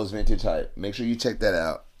Emo Schemos Vintage Hype. Make sure you check that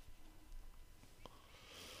out.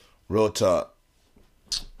 Real talk.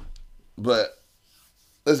 But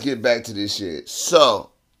let's get back to this shit.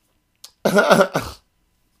 So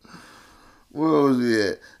where was we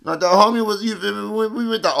at? No, the homie was, you feel me? We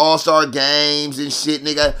went to All-Star games and shit,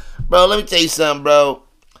 nigga. Bro, let me tell you something, bro.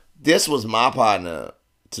 This was my partner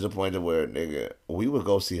to the point of where, nigga, we would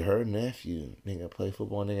go see her nephew, nigga, play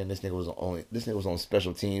football, nigga. And this nigga was on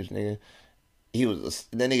special teams, nigga. He wouldn't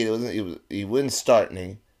start,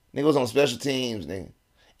 nigga. Nigga was on special teams, nigga.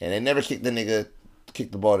 And they never kicked the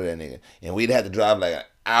ball to that nigga. And we'd have to drive like an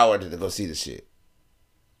hour to go see the shit.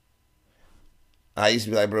 I used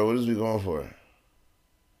to be like, bro, what is we going for?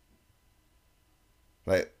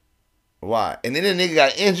 Like, why? And then the nigga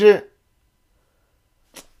got injured.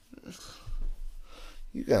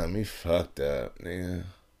 You got me fucked up, nigga.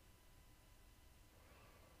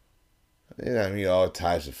 You got me all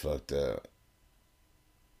types of fucked up.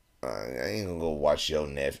 I ain't gonna go watch your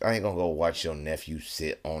nephew. I ain't gonna go watch your nephew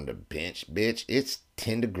sit on the bench, bitch. It's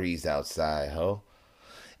 10 degrees outside, ho.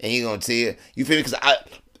 And you gonna tell you feel me? Because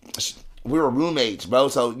we were roommates, bro.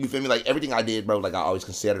 So you feel me? Like everything I did, bro. Like I always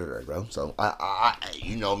considered her, bro. So I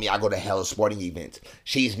you know me. I go to hella sporting events.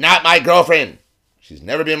 She's not my girlfriend. She's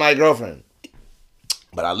never been my girlfriend.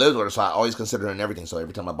 But I lived with her, so I always considered her and everything. So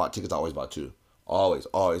every time I bought tickets, I always bought 2. Always.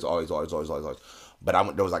 But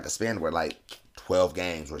there was like a span where like 12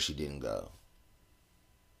 games where she didn't go.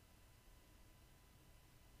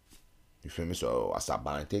 You feel me? So I stopped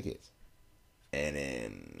buying tickets. And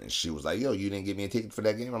then she was like, yo, you didn't get me a ticket for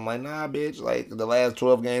that game? I'm like, nah, bitch. Like, the last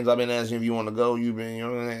 12 games I've been asking if you want to go. You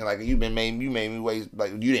know what I'm saying? Like, you made me waste.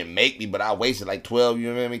 Like, you didn't make me, but I wasted like 12, you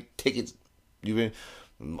know what I mean? Tickets. You been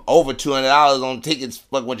over $200 on tickets.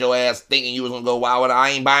 Fuck with your ass thinking you was going to go. Why would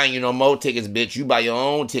I ain't buying you no more tickets, bitch. You buy your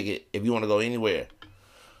own ticket if you want to go anywhere.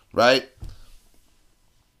 Right?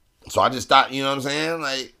 So I just thought, you know what I'm saying?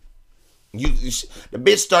 Like, the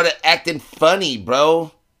bitch started acting funny,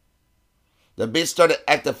 bro. The bitch started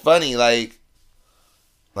acting funny, like,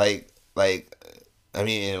 I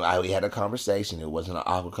mean, we had a conversation. It wasn't an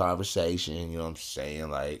awkward conversation, you know what I'm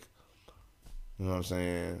saying? Like, you know what I'm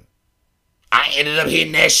saying? I ended up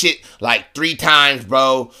hitting that shit like 3 times,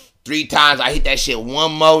 bro. 3 times. I hit that shit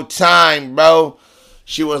one more time, bro.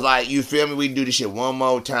 She was like, you feel me? We do this shit one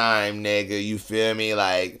more time, nigga. You feel me?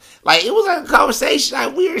 Like it was like a conversation,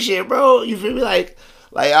 like weird shit, bro. You feel me? Like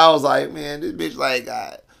I was like, man, this bitch, like,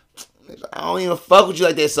 I don't even fuck with you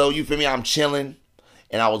like that. So you feel me? I'm chilling,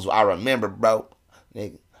 and I remember, bro,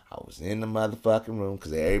 nigga, I was in the motherfucking room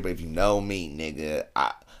because everybody, if you know me, nigga,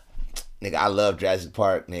 I love Jurassic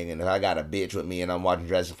Park, nigga. And if I got a bitch with me and I'm watching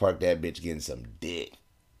Jurassic Park, that bitch getting some dick,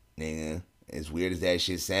 nigga. As weird as that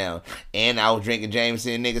shit sound. And I was drinking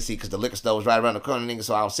Jameson, nigga, see, because the liquor store was right around the corner, nigga.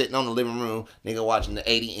 So I was sitting on the living room, nigga, watching the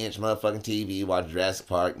 80-inch motherfucking TV, watching Jurassic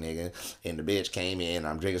Park, nigga. And the bitch came in,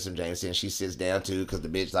 I'm drinking some Jameson. She sits down, too, because the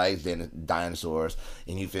bitch likes dinosaurs.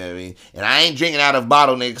 And you feel me? And I ain't drinking out of a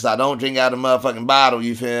bottle, nigga, because I don't drink out of a motherfucking bottle,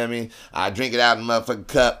 you feel me? I drink it out of a motherfucking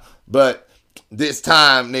cup. But this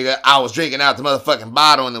time, nigga, I was drinking out the motherfucking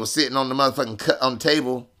bottle, and it was sitting on the motherfucking on the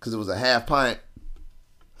table, because it was a half pint.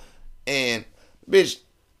 And, bitch,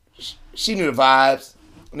 she knew the vibes.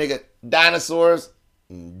 Nigga, dinosaurs,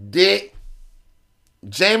 dick,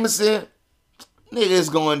 Jameson, nigga, it's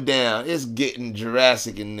going down. It's getting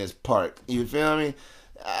Jurassic in this park. You feel me?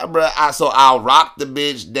 So I'll rock the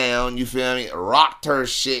bitch down, you feel me? Rocked her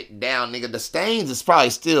shit down, nigga. The stains is probably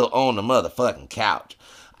still on the motherfucking couch.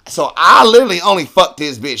 So I literally only fucked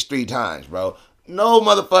this bitch 3 times, bro. No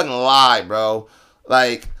motherfucking lie, bro.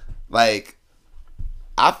 Like,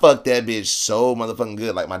 I fucked that bitch so motherfucking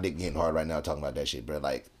good. Like, my dick getting hard right now talking about that shit, bro.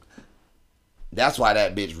 Like, that's why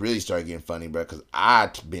that bitch really started getting funny, bro. Because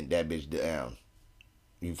I bent that bitch down.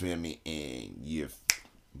 You feel me? And you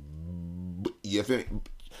feel me?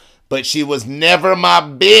 But she was never my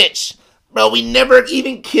bitch. Bro, we never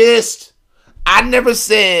even kissed. I never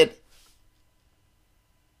said,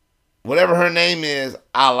 whatever her name is,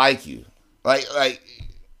 I like you. Like,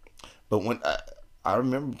 but when I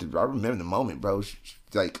remember the moment, bro.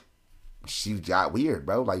 She got weird,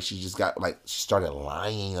 bro. Like, she just got, like, she started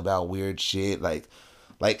lying about weird shit. Like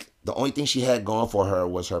the only thing she had going for her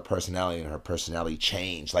was her personality, and her personality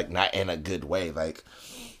changed, like, not in a good way. Like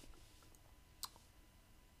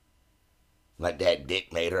that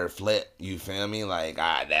dick made her flip. You feel me?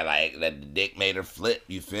 That dick made her flip.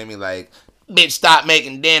 You feel me? Like, bitch, stop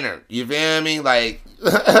making dinner. You feel me? Like,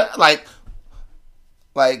 I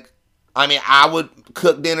mean, I would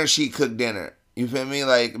cook dinner, she cook dinner. You feel me?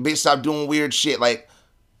 Like, bitch, stop doing weird shit. Like,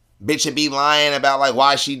 bitch should be lying about, like,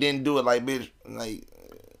 why she didn't do it. Like, bitch,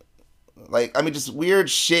 I mean, just weird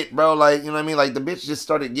shit, bro. Like, you know what I mean? Like, the bitch just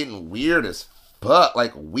started getting weird as fuck.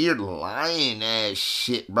 Like, weird lying ass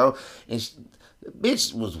shit, bro. And the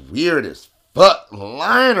bitch was weird as fuck.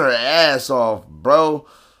 Lying her ass off, bro.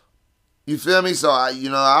 You feel me? So, I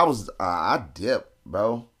dipped,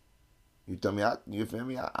 bro. You feel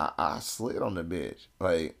me? I slid on the bitch.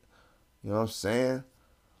 Like, you know what I'm saying?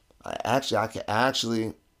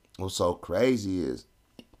 What's so crazy is,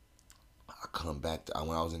 I come back to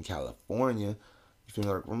when I was in California. You feel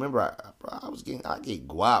me? Like, remember, I get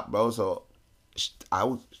guap, bro. So I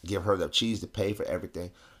would give her the cheese to pay for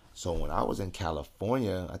everything. So when I was in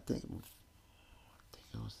California, I think it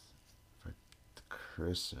was for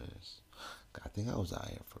Christmas. I think I was out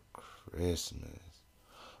here for Christmas.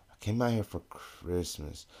 I came out here for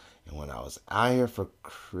Christmas. And when I was out here for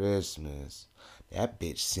Christmas, that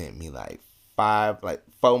bitch sent me like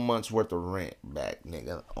 4 months worth of rent back,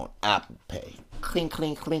 nigga, on Apple Pay. Cling,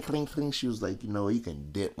 cling, cling, cling, cling. She was like, you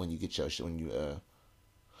can dip when you get your shit,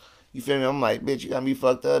 you feel me? I'm like, bitch, you got me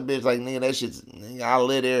fucked up, bitch. Like, nigga, that shit's, nigga, I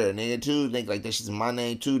live there, nigga, too. Nigga, like, that shit's my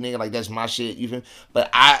name, too, nigga. Like, that's my shit, you feel me?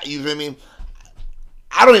 But you feel me?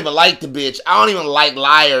 I don't even like the bitch. I don't even like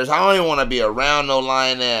liars. I don't even want to be around no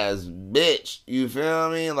lying ass bitch. You feel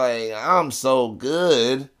me? Like, I'm so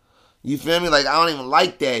good. You feel me? Like, I don't even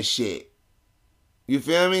like that shit. You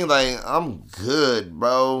feel me? Like, I'm good,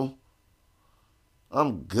 bro.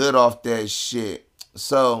 I'm good off that shit.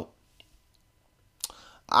 So,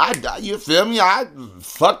 you feel me? I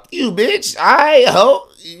fuck you, bitch. I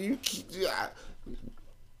hope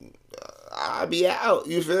I'll be out.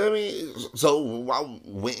 You feel me? So I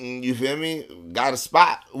went and, you feel me, got a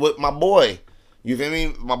spot with my boy. You feel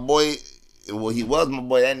me? My boy, well, he was my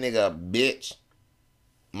boy. That nigga a bitch.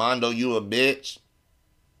 Mondo, you a bitch.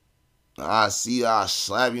 I see you, I'll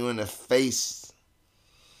slap you in the face.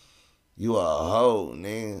 You a hoe,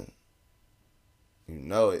 nigga. You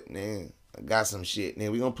know it, nigga. I got some shit,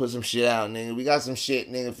 nigga. We gonna put some shit out, nigga. We got some shit,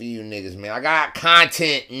 nigga, for you niggas, man. I got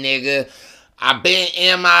content, nigga. I been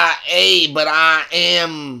MIA, but I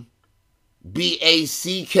am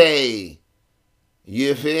BACK.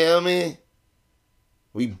 You feel me?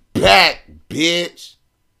 We back, bitch.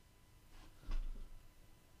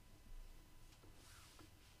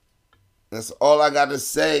 That's all I got to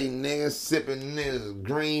say, nigga. Sipping this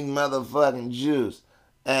green motherfucking juice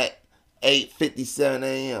at 8:57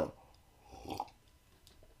 a.m.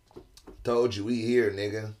 Told you we here,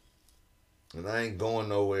 nigga. And I ain't going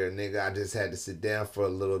nowhere, nigga. I just had to sit down for a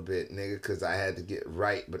little bit, nigga, because I had to get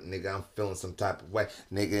right. But, nigga, I'm feeling some type of way.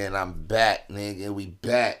 Nigga, and I'm back, nigga. We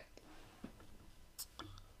back.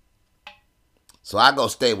 So I go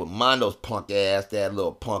stay with Mondo's punk ass, that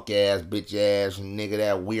little punk ass, bitch ass nigga,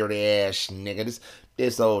 that weird ass nigga.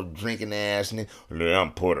 This old drinking ass nigga.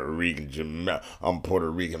 I'm Puerto Rican, I'm Puerto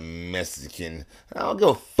Rican Mexican. I don't give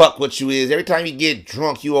a fuck what you is. Every time you get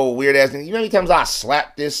drunk, you old weird ass nigga. You know how many times I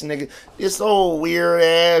slap this nigga? This old weird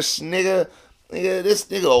ass nigga. Nigga, this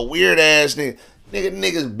nigga a weird ass nigga.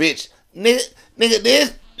 Niggas bitch. This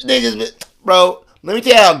niggas bitch. Bro, let me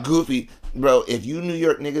tell you how goofy. Bro, if you New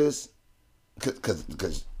York niggas, Cause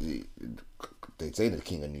they say the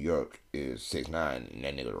king of New York is 6ix9ine and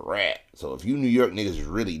that nigga's a rat. So if you New York niggas is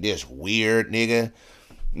really this weird nigga,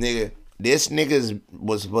 this nigga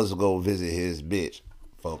was supposed to go visit his bitch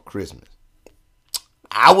for Christmas.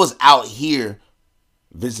 I was out here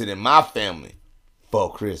visiting my family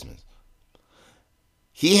for Christmas.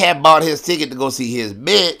 He had bought his ticket to go see his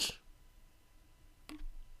bitch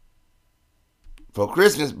for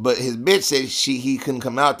Christmas, but his bitch said he couldn't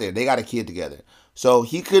come out there. They got a kid together. So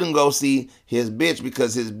he couldn't go see his bitch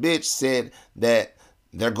because his bitch said that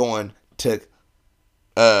they're going to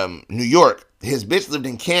New York. His bitch lived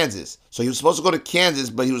in Kansas. So he was supposed to go to Kansas,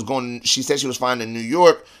 but she said she was fine in New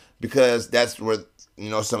York because that's where,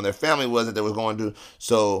 some of their family was that they was going to.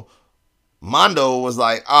 So Mondo was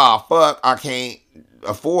like, fuck, I can't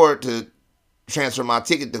afford to transfer my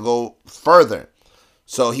ticket to go further.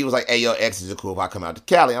 So he was like, hey, yo, X, is it cool if I come out to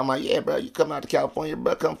Cali? I'm like, yeah, bro, you come out to California,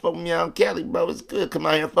 bro. Come fuck with me out in Cali, bro. It's good. Come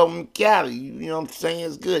out here and fuck with me in Cali. You know what I'm saying?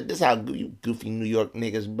 It's good. This how you goofy New York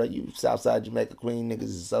niggas, bro. You Southside Jamaica Queen niggas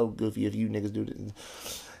is so goofy if you niggas do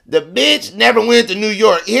this. The bitch never went to New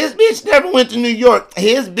York. His bitch never went to New York.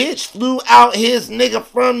 His bitch flew out his nigga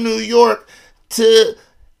from New York to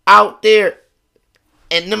out there.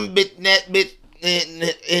 And that bitch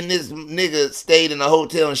and this nigga stayed in a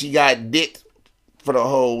hotel and she got dicked for the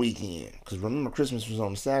whole weekend. Because remember, Christmas was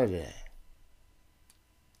on Saturday.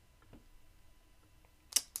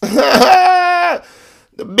 The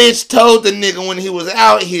bitch told the nigga when he was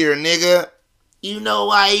out here, nigga, you know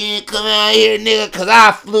why he ain't come out here, nigga? Because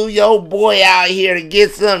I flew your boy out here to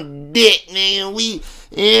get some dick, nigga.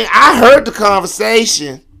 And I heard the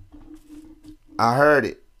conversation. I heard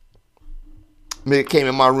it. Nigga came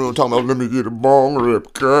in my room talking about, let me get a bong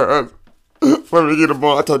rip, cuz. Let me get a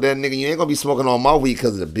bong. I told that nigga, you ain't gonna be smoking on my weed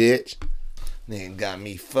because of the bitch. Nigga got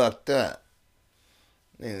me fucked up.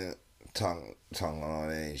 Nigga talking all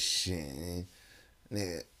that shit.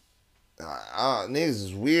 Nigga, niggas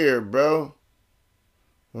is weird, bro. You know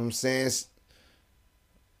what I'm saying?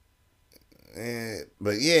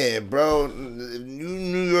 But yeah, bro,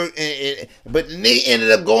 New York, but the nigga ended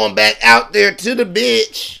up going back out there to the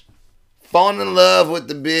bitch, falling in love with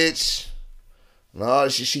the bitch. No,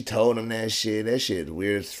 she told him that shit. That shit is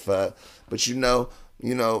weird as fuck. But you know,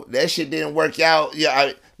 that shit didn't work out.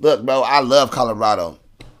 Yeah, look, bro, I love Colorado.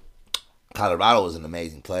 Colorado was an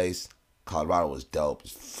amazing place. Colorado was dope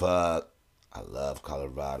as fuck. I love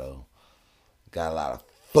Colorado. Got a lot of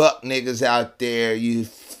fuck niggas out there. You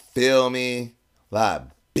feel me? A lot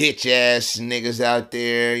of bitch ass niggas out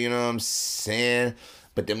there. You know what I'm saying?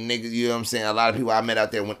 But them niggas, you know what I'm saying? A lot of people I met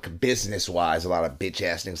out there went business wise. A lot of bitch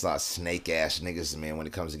ass niggas, a lot of snake ass niggas, man. When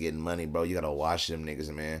it comes to getting money, bro, you gotta watch them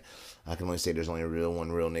niggas, man. I can only say there's only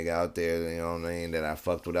one real nigga out there, you know what I mean, that I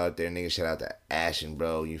fucked with out there. Nigga, shout out to Ashen,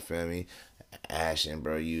 bro. You feel me? Ashen,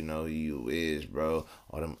 bro, you know who you is, bro.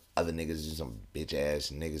 All them other niggas is some bitch ass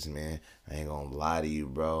niggas, man. I ain't gonna lie to you,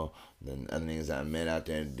 bro. The other niggas I met out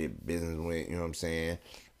there and did business with, you know what I'm saying?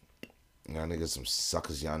 Y'all niggas some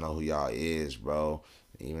suckers. Y'all know who y'all is, bro.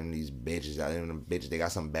 Even these bitches out there, they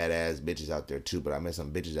got some badass bitches out there too. But I met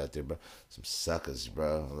some bitches out there, bro. Some suckers,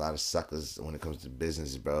 bro. A lot of suckers when it comes to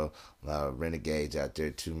business, bro. A lot of renegades out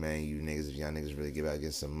there too, man. You niggas, if y'all niggas really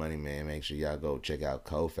get some money, man, make sure y'all go check out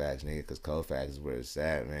Kofax, nigga, because Kofax is where it's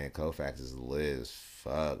at, man. Kofax is lit as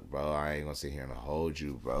fuck, bro. I ain't gonna sit here and hold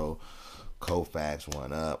you, bro. Kofax,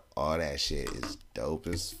 One Up, all that shit is dope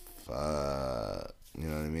as fuck. You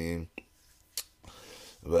know what I mean?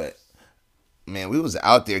 But man, we was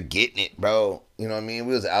out there getting it, bro. You know what I mean?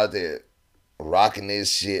 We was out there rocking this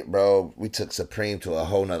shit, bro. We took Supreme to a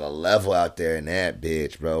whole nother level out there in that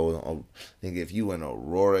bitch, bro. Nigga, if you in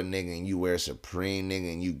Aurora, nigga, and you wear Supreme,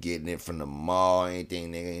 nigga, and you getting it from the mall or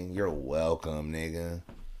anything, nigga, you're welcome, nigga.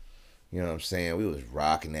 You know what I'm saying? We was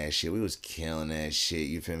rocking that shit. We was killing that shit.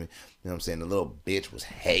 You feel me? You know what I'm saying? The little bitch was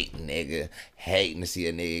hating, nigga. Hating to see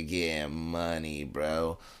a nigga getting money,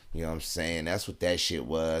 bro. You know what I'm saying? That's what that shit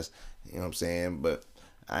was. You know what I'm saying? But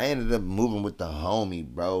I ended up moving with the homie,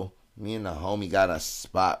 bro. Me and the homie got a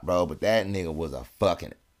spot, bro, but that nigga was a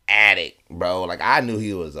fucking addict, bro. Like, I knew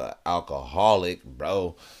he was a alcoholic,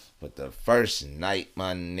 bro. But the first night,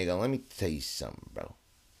 my nigga, let me tell you something, bro.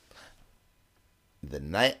 The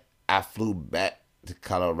night I flew back to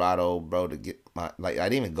Colorado, bro, to get my, like, I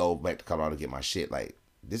didn't even go back to Colorado to get my shit. Like,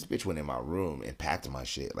 this bitch went in my room and packed my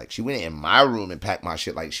shit. Like, she went in my room and packed my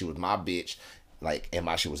shit like she was my bitch. Like, and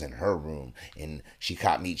my shit was in her room, and she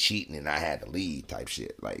caught me cheating, and I had to leave, type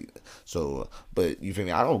shit. Like, so, but you feel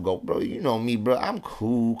me? I don't go, bro. You know me, bro. I'm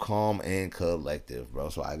cool, calm, and collective, bro.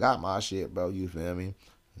 So I got my shit, bro. You feel me?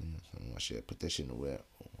 My shit. Put that shit in the web.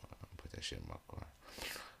 Put that shit in my car.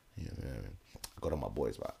 You feel me? Go to my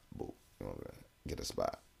boy's spot. Boom. You know, get a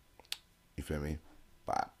spot. You feel me?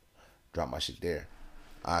 Bop. Drop my shit there.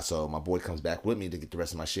 So my boy comes back with me to get the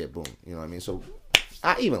rest of my shit. Boom. You know what I mean? So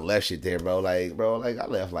I even left shit there, bro. Like I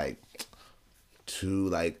left like two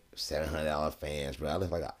like $700 fans, bro. I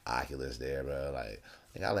left like an Oculus there, bro. Like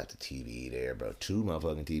I left the TV there, bro. Two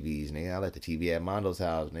motherfucking TVs, nigga. I left the TV at Mondo's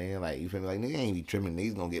house, nigga. Like, you feel me? Like, nigga ain't be tripping.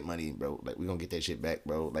 Niggas gonna get money, bro. Like, we gonna get that shit back,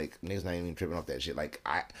 bro. Like, niggas not even tripping off that shit. Like,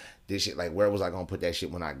 this shit, like, where was I gonna put that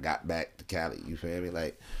shit when I got back to Cali? You feel me?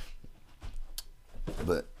 Like,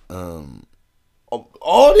 but,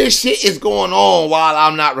 all this shit is going on while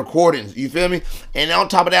I'm not recording. You feel me? And on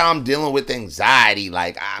top of that, I'm dealing with anxiety.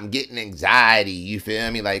 Like, I'm getting anxiety. You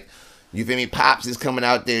feel me? Like, you feel me? Pops is coming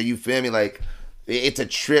out there. You feel me? Like, it's a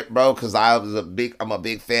trip, bro, because I'm a big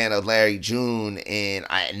fan of Larry June, and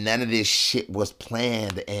none of this shit was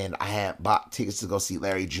planned, and I had bought tickets to go see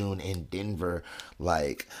Larry June in Denver,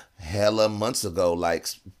 like, hella months ago, like,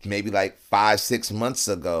 maybe like 5-6 months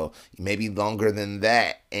ago, maybe longer than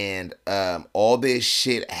that, and all this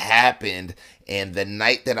shit happened, and the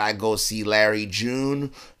night that I go see Larry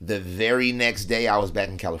June, the very next day, I was back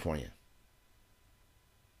in California.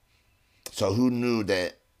 So who knew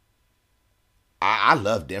that? I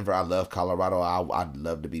love Denver. I love Colorado. I'd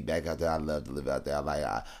love to be back out there. I love to live out there.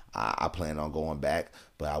 I plan on going back,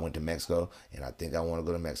 but I went to Mexico, and I think I want to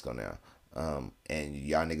go to Mexico now. And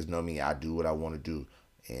y'all niggas know me. I do what I want to do,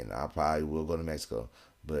 and I probably will go to Mexico.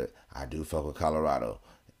 But I do fuck with Colorado,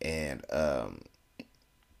 and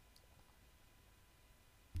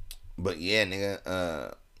but yeah,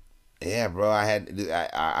 nigga. Yeah, bro.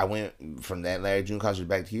 I went from that Larry June concert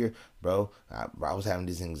back to here, bro. I was having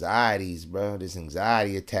these anxieties, bro. This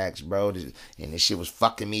anxiety attacks, bro. And this shit was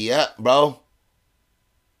fucking me up, bro.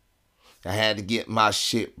 I had to get my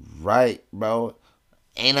shit right, bro.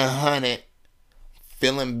 Ain't 100.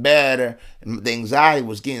 Feeling better. And the anxiety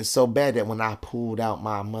was getting so bad that when I pulled out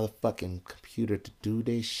my motherfucking computer to do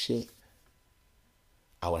this shit,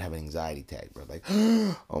 I would have an anxiety attack, bro. Like,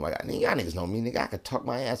 oh my god, nigga, y'all niggas know me, nigga. I could talk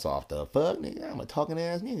my ass off. The fuck, nigga? I'm a talking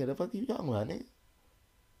ass nigga. The fuck you talking about, nigga?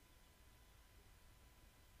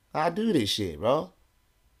 I do this shit, bro.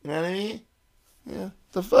 You know what I mean? Yeah.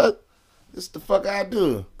 The fuck? This the fuck I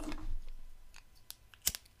do.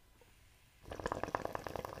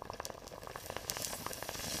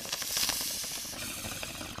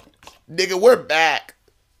 Nigga, we're back.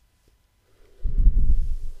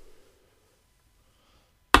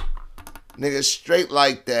 Nigga, straight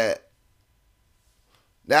like that.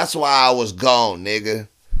 That's why I was gone, nigga.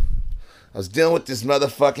 I was dealing with this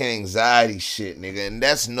motherfucking anxiety shit, nigga. And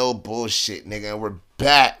that's no bullshit, nigga. And we're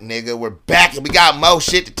back, nigga. We're back and we got more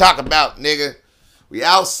shit to talk about, nigga. We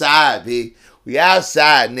outside, B. We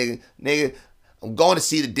outside, nigga. Nigga, I'm going to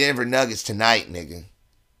see the Denver Nuggets tonight, nigga.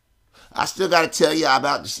 I still gotta tell you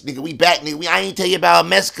about this, nigga. We back, nigga. I ain't tell you about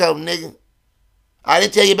Mexico, nigga. I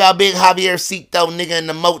didn't tell you about Big Javier Cito, nigga, in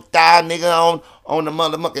the Mota, nigga, on the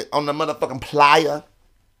motherfucking playa.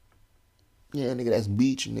 Yeah, nigga, that's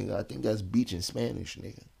beach, nigga. I think that's beach in Spanish,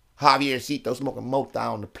 nigga. Javier Cito smoking Mota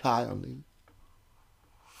on the playa, nigga.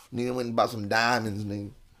 Nigga went and bought some diamonds,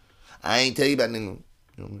 nigga. I ain't tell you about nigga.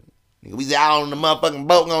 Nigga, we out on the motherfucking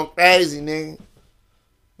boat going crazy, nigga.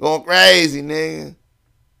 Going crazy, nigga.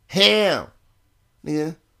 Him,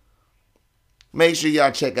 nigga. Make sure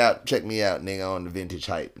y'all check me out, nigga, on the Vintage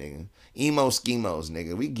Hype, nigga. Emo Schemos,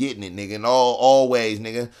 nigga. We getting it, nigga, in all ways,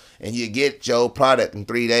 nigga. And you get your product in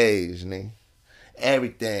 3 days, nigga.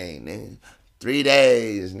 Everything, nigga. 3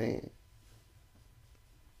 days, nigga.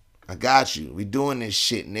 I got you. We doing this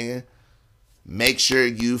shit, nigga. Make sure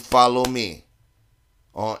you follow me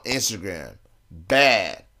on Instagram.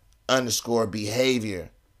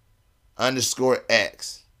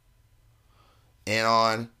 Bad_behavior_X. And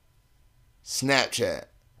on Snapchat,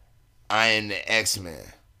 I am the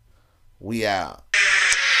X-Men. We out.